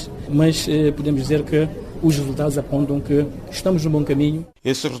ainda mais, mas podemos dizer que os resultados apontam que estamos no bom caminho.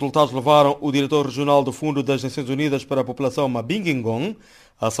 Esses resultados levaram o diretor regional do Fundo das Nações Unidas para a População, Mabinga Ngong,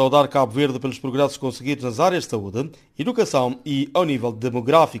 a saudar Cabo Verde pelos progressos conseguidos nas áreas de saúde, educação e ao nível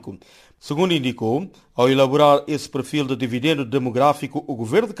demográfico. Segundo indicou, ao elaborar esse perfil de dividendo demográfico, o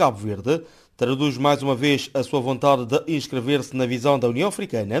governo de Cabo Verde traduz mais uma vez a sua vontade de inscrever-se na visão da União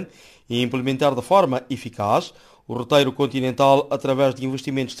Africana e implementar de forma eficaz o roteiro continental através de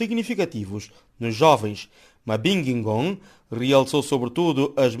investimentos significativos nos jovens. Mabinga Ngong realçou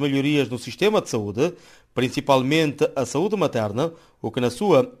sobretudo as melhorias no sistema de saúde, principalmente a saúde materna, o que, na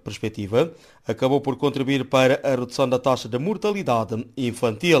sua perspectiva, acabou por contribuir para a redução da taxa de mortalidade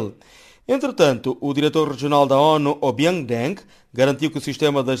infantil. Entretanto, o diretor regional da ONU, Obiang Deng, garantiu que o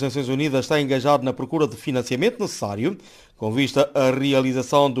sistema das Nações Unidas está engajado na procura de financiamento necessário, com vista à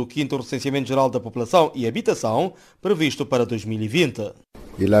realização do 5º Recenseamento Geral da População e Habitação, previsto para 2020.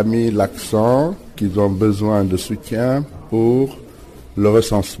 Il a mis l'accent qu'ils ont besoin de soutien pour le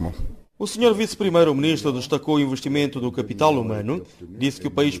recensement. O Sr. Vice-Primeiro-Ministro destacou o investimento do capital humano, disse que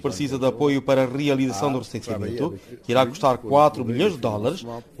o país precisa de apoio para a realização do recenseamento, que irá custar 4 milhões de dólares,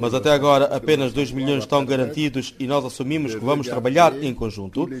 mas até agora apenas 2 milhões estão garantidos e nós assumimos que vamos trabalhar em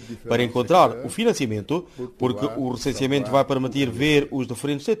conjunto para encontrar o financiamento, porque o recenseamento vai permitir ver os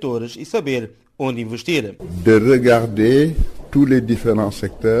diferentes setores e saber onde investir. De regarder tous les différents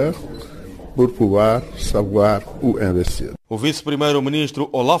secteurs por pouvoir savoir où investir. O vice-primeiro-ministro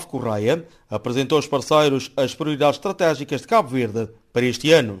Olaf Correia apresentou aos parceiros as prioridades estratégicas de Cabo Verde para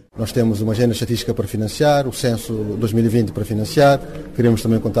este ano. Nós temos uma agenda estatística para financiar, o censo 2020 para financiar, queremos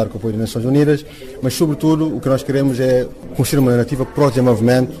também contar com o apoio das Nações Unidas, mas sobretudo o que nós queremos é construir uma narrativa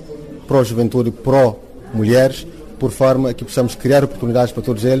pró-desenvolvimento, pró-juventude, pró-mulheres, por forma que possamos criar oportunidades para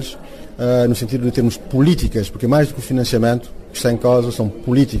todos eles, no sentido de termos políticas, porque mais do que o financiamento, o que está em causa são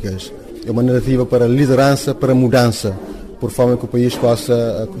políticas. É uma narrativa para liderança, para mudança, por forma que o país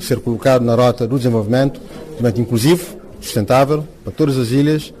possa ser colocado na rota do desenvolvimento, inclusivo, sustentável, para todas as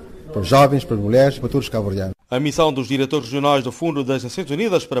ilhas, para os jovens, para as mulheres, para todos os cabo-verdianos. A missão dos diretores regionais do Fundo das Nações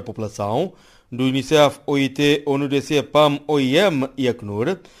Unidas para a População, do Unicef, OIT, ONU-DC, PAM, OIM e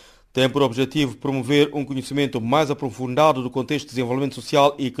Acnur, tem por objetivo promover um conhecimento mais aprofundado do contexto de desenvolvimento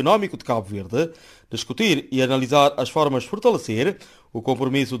social e económico de Cabo Verde, discutir e analisar as formas de fortalecer o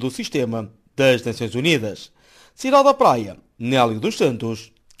compromisso do sistema das Nações Unidas. Cidade da Praia, Nélio dos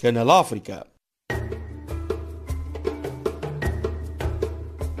Santos, Canal África.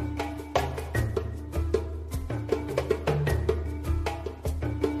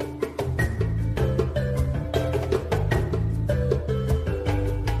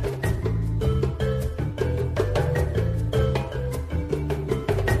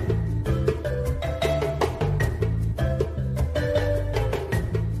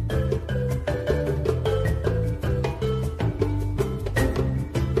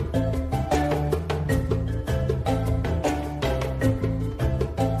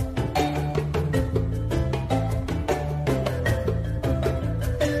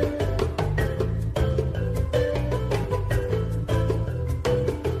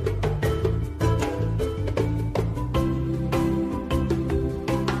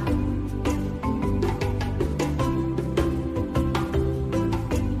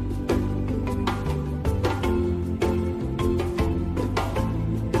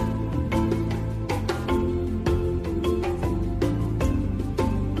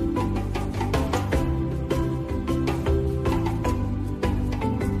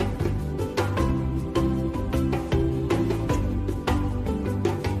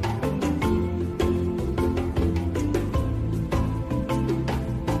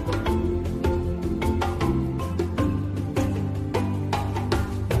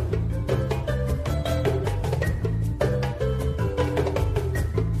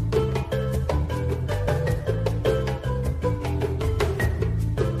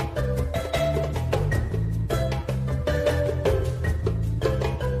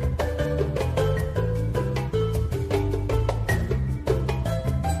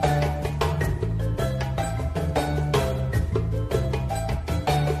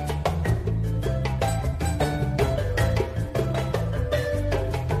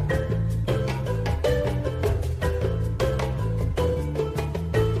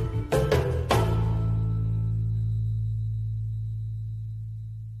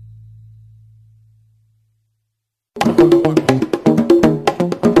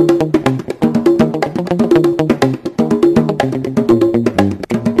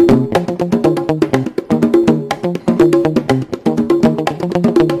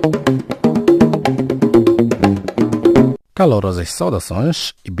 Calorosas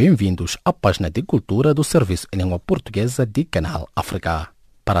saudações e bem-vindos à página de cultura do Serviço em Língua Portuguesa de Canal África.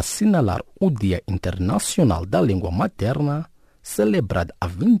 Para assinalar o Dia Internacional da Língua Materna, celebrado a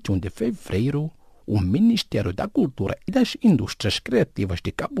 21 de fevereiro, o Ministério da Cultura e das Indústrias Criativas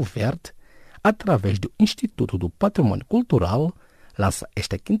de Cabo Verde, através do Instituto do Patrimônio Cultural, lança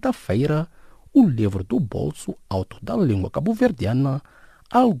esta quinta-feira o livro do bolso Autor da Língua Cabo-Verdiana,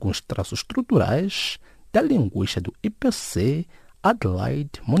 alguns traços estruturais da linguística do IPC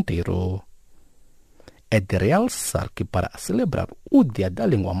Adelaide Monteiro. É de realçar que, para celebrar o Dia da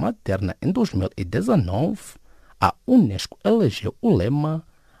Língua Materna em 2019, a Unesco elegeu o lema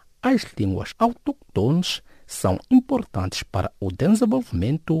 "As línguas autóctones são importantes para o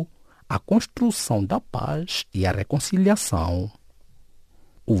desenvolvimento, a construção da paz e a reconciliação".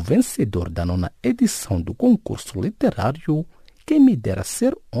 O vencedor da 9ª edição do concurso literário, Quem Me Dera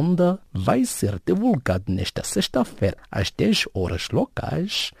Ser Onda, vai ser divulgado nesta sexta-feira, às 10 horas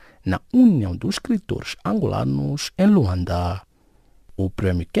locais, na União dos Escritores Angolanos, em Luanda. O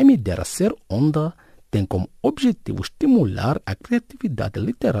prêmio Quem Me Dera Ser Onda tem como objetivo estimular a criatividade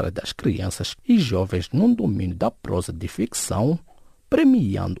literária das crianças e jovens no domínio da prosa de ficção,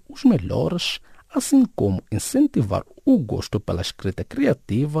 premiando os melhores, assim como incentivar o gosto pela escrita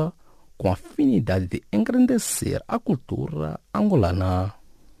criativa, com a finalidade de engrandecer a cultura angolana.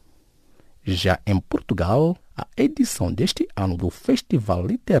 Já em Portugal, a edição deste ano do Festival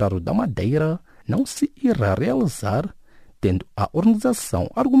Literário da Madeira não se irá realizar, tendo a organização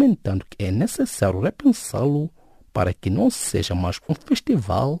argumentando que é necessário repensá-lo para que não seja mais um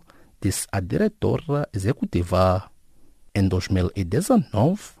festival, disse a diretora executiva. Em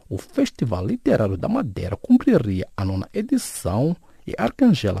 2019, o Festival Literário da Madeira cumpriria a 9ª edição e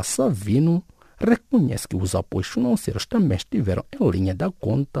Arcangela Savino reconhece que os apoios financeiros também estiveram em linha da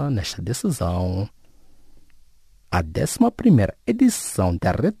conta nesta decisão. A 11ª edição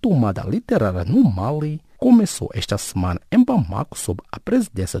da retomada literária no Mali começou esta semana em Bamako sob a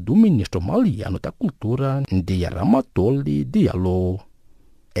presidência do ministro maliano da Cultura, Ndiaramatoli Diallo.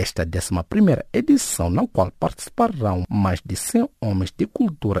 Esta 11ª edição, na qual participarão mais de 100 homens de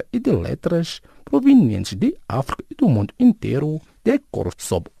cultura e de letras provenientes de África e do mundo inteiro, decorre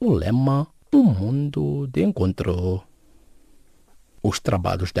sob o lema "Um Mundo de Encontro". Os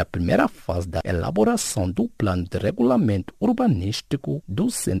trabalhos da primeira fase da elaboração do Plano de Regulamento Urbanístico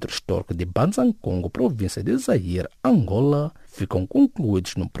do Centro Histórico de Banzancongo, província de Zaire, Angola, ficam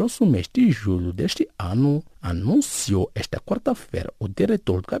concluídos no próximo mês de julho deste ano, anunciou esta quarta-feira o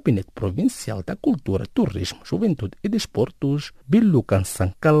diretor do Gabinete Provincial da Cultura, Turismo, Juventude e Desportos, Bilukan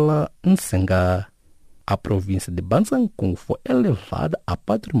Sankala Nsenga. A província de Banzancongo foi elevada a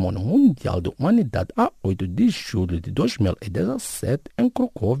Patrimônio Mundial da Humanidade a 8 de julho de 2017 em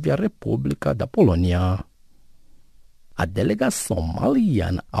Cracóvia, República da Polônia. A delegação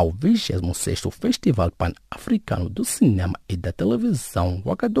maliana ao 26º Festival Pan-Africano do Cinema e da Televisão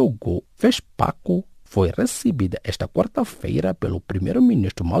Ouagadougou FESPACO foi recebida esta quarta-feira pelo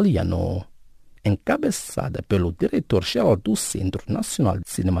primeiro-ministro maliano. Encabeçada pelo diretor-geral do Centro Nacional de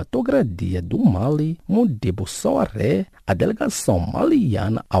Cinematografia do Mali, Modibo Soare, a delegação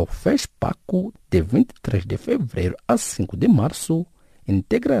maliana ao FESPACO, de 23 de fevereiro a 5 de março,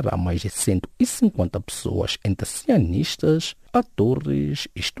 integrará mais de 150 pessoas, entre cineastas, atores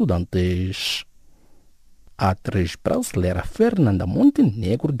e estudantes. A atriz brasileira Fernanda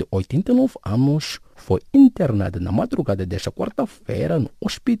Montenegro, de 89 anos, foi internada na madrugada desta quarta-feira no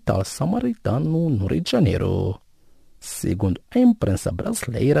Hospital Samaritano, no Rio de Janeiro. Segundo a imprensa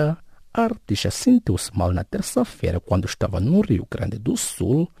brasileira, a artista sentiu-se mal na terça-feira quando estava no Rio Grande do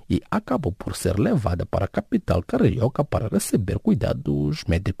Sul e acabou por ser levada para a capital carioca para receber cuidados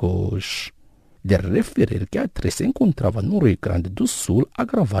médicos. De referir que a atriz se encontrava no Rio Grande do Sul a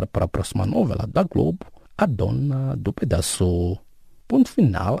gravar para a próxima novela da Globo, A Dona do Pedaço. Ponto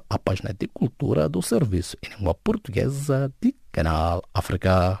final à página de cultura do Serviço em Língua Portuguesa de Canal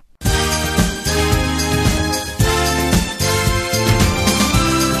África.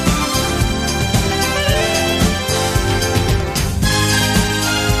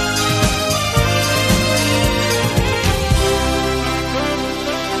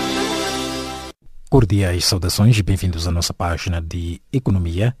 Cordiais saudações e bem-vindos à nossa página de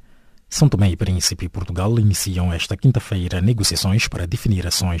Economia. São Tomé e Príncipe e Portugal iniciam esta quinta-feira negociações para definir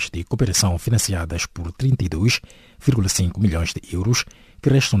ações de cooperação financiadas por 32,5 milhões de euros que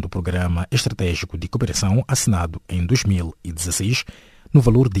restam do Programa Estratégico de Cooperação assinado em 2016, no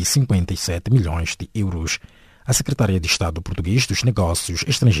valor de 57 milhões de euros. A secretária de Estado português dos Negócios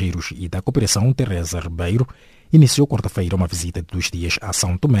Estrangeiros e da Cooperação, Teresa Ribeiro, iniciou quarta-feira uma visita de 2 dias a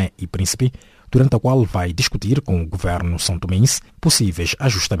São Tomé e Príncipe, durante a qual vai discutir com o governo são-tomense possíveis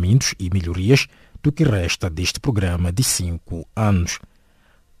ajustamentos e melhorias do que resta deste programa de 5 anos.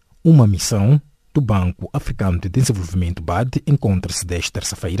 Uma missão do Banco Africano de Desenvolvimento BAD encontra-se desta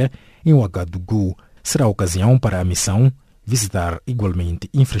terça-feira em Ouagadougou. Será a ocasião para a missão visitar igualmente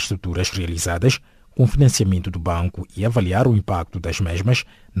infraestruturas realizadas com financiamento do banco e avaliar o impacto das mesmas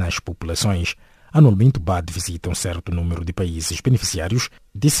nas populações. Anualmente, o BAD visita um certo número de países beneficiários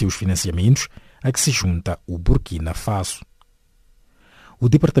de seus financiamentos, a que se junta o Burkina Faso. O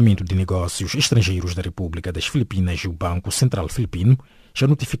Departamento de Negócios Estrangeiros da República das Filipinas e o Banco Central Filipino já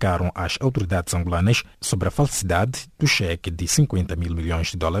notificaram as autoridades angolanas sobre a falsidade do cheque de 50 mil milhões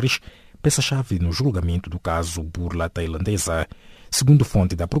de dólares, peça-chave no julgamento do caso burla tailandesa. Segundo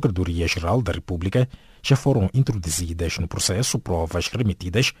fonte da Procuradoria-Geral da República, já foram introduzidas no processo provas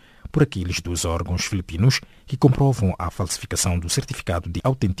remetidas por aqueles dos órgãos filipinos que comprovam a falsificação do certificado de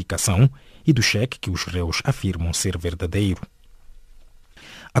autenticação e do cheque que os réus afirmam ser verdadeiro.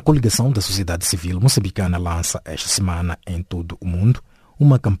 A coligação da sociedade civil moçambicana lança esta semana em todo o mundo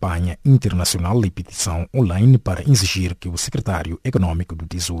uma campanha internacional de petição online para exigir que o secretário econômico do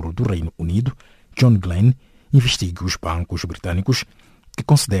Tesouro do Reino Unido, John Glenn, investigue os bancos britânicos que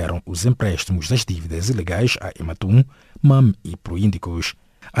consideram os empréstimos das dívidas ilegais a Ematum, MAM e Proíndicos.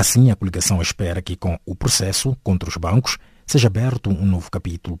 Assim, a coligação espera que, com o processo contra os bancos, seja aberto um novo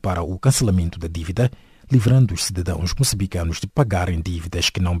capítulo para o cancelamento da dívida, livrando os cidadãos moçambicanos de pagarem dívidas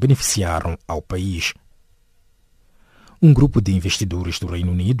que não beneficiaram ao país. Um grupo de investidores do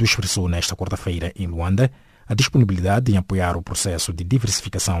Reino Unido expressou nesta quarta-feira em Luanda a disponibilidade em apoiar o processo de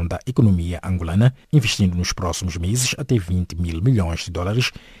diversificação da economia angolana, investindo nos próximos meses até 20 mil milhões de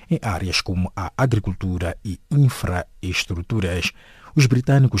dólares em áreas como a agricultura e infraestruturas. Os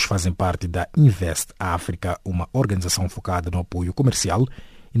britânicos fazem parte da Invest Africa, uma organização focada no apoio comercial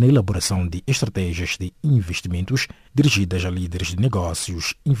e na elaboração de estratégias de investimentos dirigidas a líderes de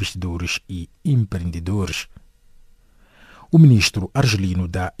negócios, investidores e empreendedores. O ministro argelino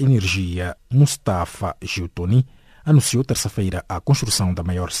da Energia, Mustafa Giutoni, anunciou terça-feira a construção da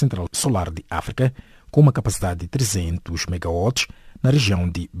maior central solar de África, com uma capacidade de 300 megawatts, na região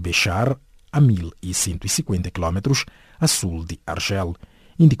de Béchar, a 1.150 km a sul de Argel.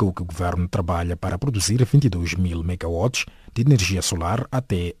 Indicou que o governo trabalha para produzir 22 mil megawatts de energia solar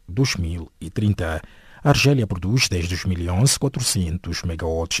até 2030. A Argélia produz desde 2011 400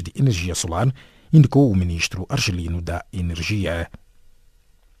 megawatts de energia solar, indicou o ministro argelino da Energia.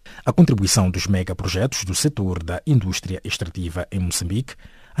 A contribuição dos megaprojetos do setor da indústria extrativa em Moçambique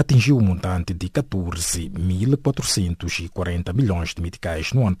atingiu um montante de 14.440 milhões de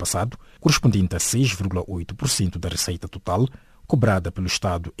meticais no ano passado, correspondente a 6,8% da receita total cobrada pelo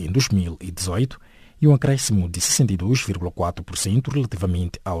Estado em 2018 e um acréscimo de 62,4%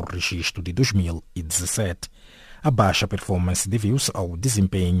 relativamente ao registro de 2017. A baixa performance deveu-se ao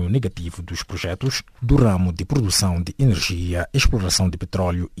desempenho negativo dos projetos do ramo de produção de energia, exploração de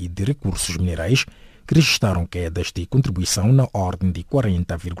petróleo e de recursos minerais, que registraram quedas de contribuição na ordem de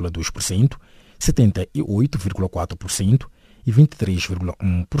 40,2%, 78,4% e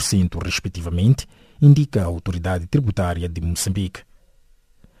 23,1%, respectivamente, indica a Autoridade Tributária de Moçambique.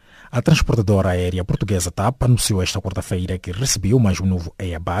 A transportadora aérea portuguesa TAP anunciou esta quarta-feira que recebeu mais um novo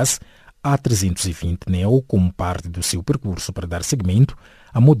Airbus A320neo como parte do seu percurso para dar seguimento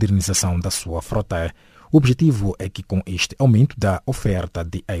à modernização da sua frota. O objetivo é que, com este aumento da oferta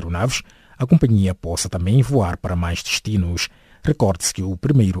de aeronaves, a companhia possa também voar para mais destinos. Recorde-se que o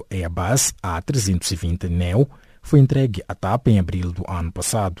primeiro Airbus A320neo foi entregue à TAP em abril do ano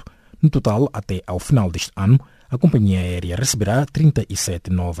passado. No total, até ao final deste ano, a companhia aérea receberá 37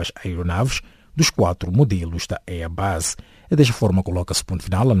 novas aeronaves dos 4 modelos da Airbus. E desta forma coloca-se ponto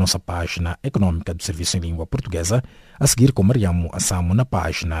final a nossa página econômica do Serviço em Língua Portuguesa, a seguir com Mariamo Assamo na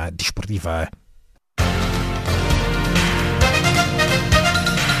página desportiva.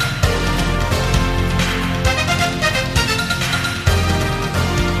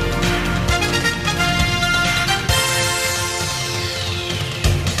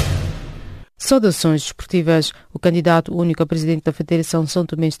 Saudações desportivas. O candidato único a presidente da Federação São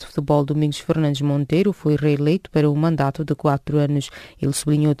Tomense de Futebol, Domingos Fernandes Monteiro, foi reeleito para um mandato de 4 anos. Ele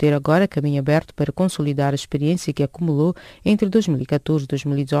sublinhou ter agora caminho aberto para consolidar a experiência que acumulou entre 2014 e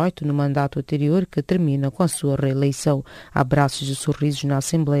 2018 no mandato anterior, que termina com a sua reeleição. Abraços e sorrisos na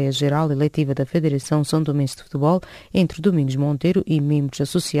Assembleia Geral Eletiva da Federação São Tomense de Futebol entre Domingos Monteiro e membros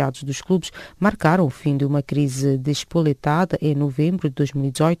associados dos clubes marcaram o fim de uma crise despoletada em novembro de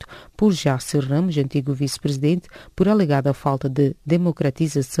 2018 por já ser Ramos, antigo vice-presidente, por alegada falta de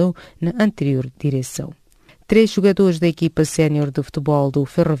democratização na anterior direção. 3 jogadores da equipa sénior de futebol do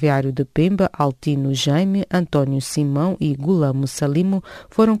Ferroviário de Pemba, Altino Jaime, António Simão e Gulamo Salimo,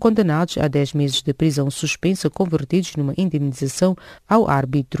 foram condenados a 10 meses de prisão suspensa, convertidos numa indemnização ao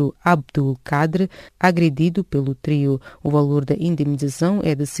árbitro Abdul Kadr, agredido pelo trio. O valor da indemnização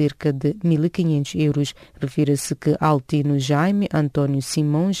é de cerca de 1.500 euros. Refira-se que Altino Jaime, António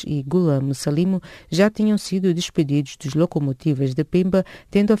Simões e Gulamo Salimo já tinham sido despedidos dos Locomotivas de Pemba,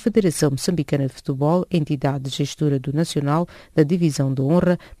 tendo a Federação Moçambicana de Futebol, entidade de gestora do Nacional da Divisão de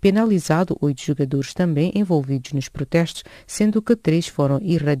Honra, penalizado 8 jogadores também envolvidos nos protestos, sendo que 3 foram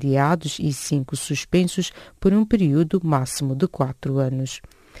irradiados e 5 suspensos por um período máximo de 4 anos.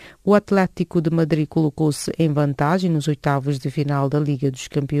 O Atlético de Madrid colocou-se em vantagem nos oitavos de final da Liga dos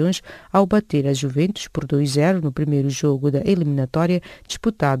Campeões ao bater a Juventus por 2-0 no primeiro jogo da eliminatória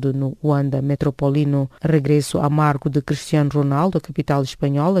disputado no Wanda Metropolitano. Regresso amargo de Cristiano Ronaldo, a capital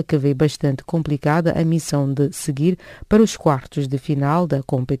espanhola, que vê bastante complicada a missão de seguir para os quartos de final da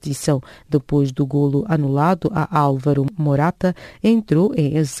competição. Depois do golo anulado a Álvaro Morata, entrou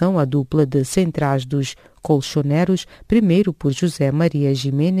em ação a dupla de centrais dos colchoneros, primeiro por José Maria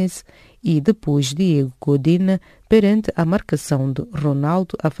Jiménez e depois Diego Godin, perante a marcação de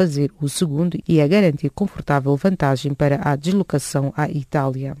Ronaldo a fazer o segundo e a garantir confortável vantagem para a deslocação à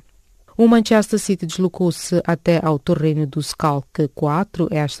Itália. O Manchester City deslocou-se até ao terreno do Schalke 4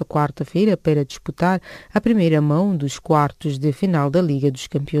 esta quarta-feira para disputar a primeira mão dos quartos de final da Liga dos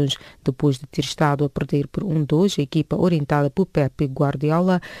Campeões. Depois de ter estado a perder por 1-2, a equipa orientada por Pep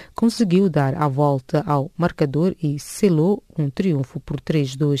Guardiola conseguiu dar a volta ao marcador e selou um triunfo por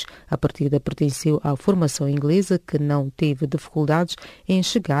 3-2. A partida pertenceu à formação inglesa, que não teve dificuldades em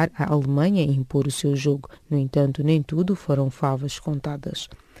chegar à Alemanha e impor o seu jogo. No entanto, nem tudo foram favas contadas.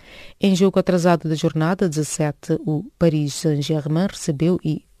 Em jogo atrasado da jornada 17, o Paris Saint-Germain recebeu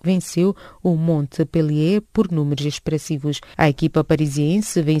e venceu o Montpellier por números expressivos. A equipa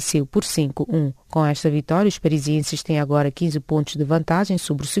parisiense venceu por 5-1. Com esta vitória, os parisienses têm agora 15 pontos de vantagem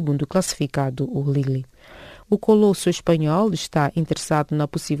sobre o segundo classificado, o Lille. O colosso espanhol está interessado na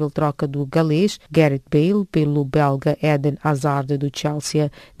possível troca do galês Gareth Bale pelo belga Eden Hazard do Chelsea.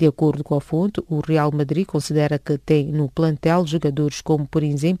 De acordo com a fonte, o Real Madrid considera que tem no plantel jogadores como, por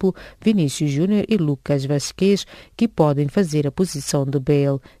exemplo, Vinícius Júnior e Lucas Vázquez, que podem fazer a posição de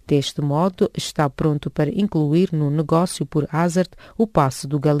Bale. Deste modo, está pronto para incluir no negócio por Hazard o passe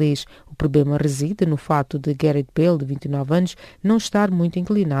do galês. O problema reside no fato de Gareth Bale, de 29 anos, não estar muito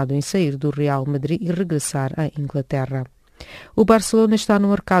inclinado em sair do Real Madrid e regressar à Inglaterra. O Barcelona está no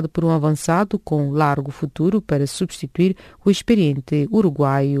mercado por um avançado com largo futuro para substituir o experiente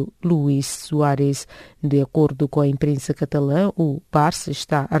uruguaio Luis Suárez. De acordo com a imprensa catalã, o Barça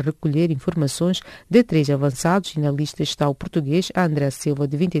está a recolher informações de 3 avançados e na lista está o português André Silva,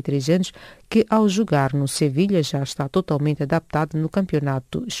 de 23 anos, que ao jogar no Sevilha já está totalmente adaptado no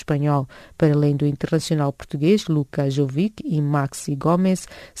campeonato espanhol. Para além do internacional português, Luka Jovic e Maxi Gomes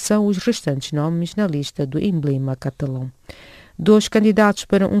são os restantes nomes na lista do emblema catalão. 2 candidatos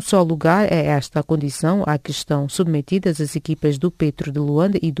para um só lugar é esta a condição a que estão submetidas as equipas do Petro de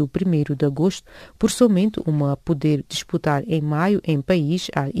Luanda e do 1º de agosto, por somente uma poder disputar em maio em país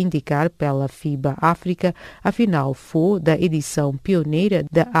a indicar pela FIBA África a final da edição pioneira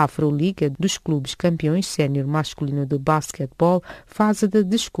da Afroliga dos Clubes Campeões Sénior Masculino de Basquetebol, fase de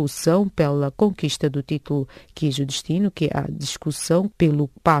discussão pela conquista do título. Quis o destino que a discussão pelo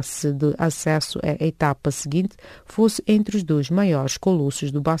passe de acesso à etapa seguinte fosse entre os 2 maiores colossos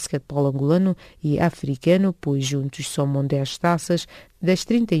do basquetebol angolano e africano, pois juntos somam 10 taças das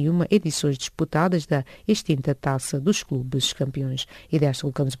 31 edições disputadas da extinta Taça dos Clubes Campeões. E desta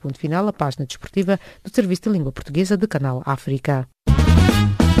colocamos o ponto final à página desportiva do Serviço de Língua Portuguesa do Canal África.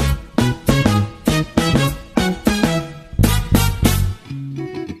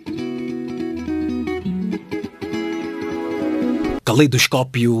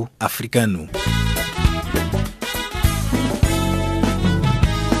 Caleidoscópio africano.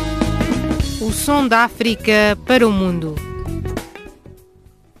 O som da África para o mundo.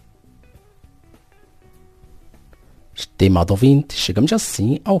 Estimado ouvinte, chegamos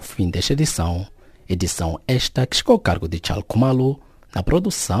assim ao fim desta edição. Edição esta que ficou a cargo de Tchal Kumalo, na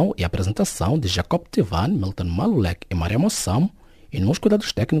produção e apresentação de Jacob Tivan, Milton Malulek e Maria Mossam, e nos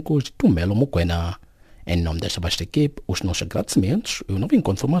cuidados técnicos de Tumelo Mukwena. Em nome desta vasta equipe, os nossos agradecimentos e o novo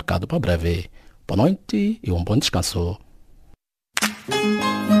encontro marcado para breve. Boa noite e um bom descanso.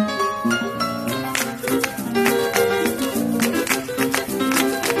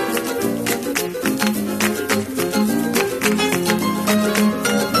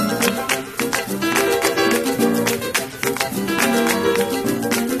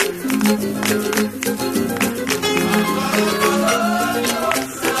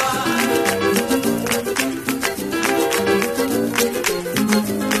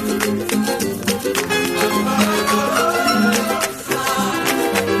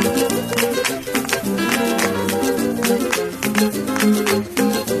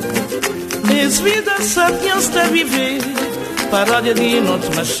 Vida sapiens a viver, paródia de noite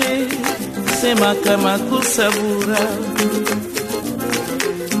nascer, sem macama com sabura.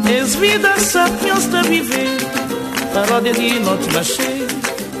 És vida sapiens a viver, paródia de noite nascer,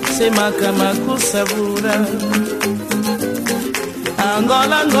 sem macama com sabura.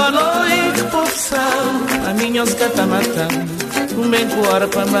 Angola, Angola, e que poção, a minha os catamatão, bem com hora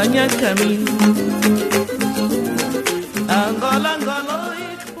para amanhã caminho. Angola, Angola.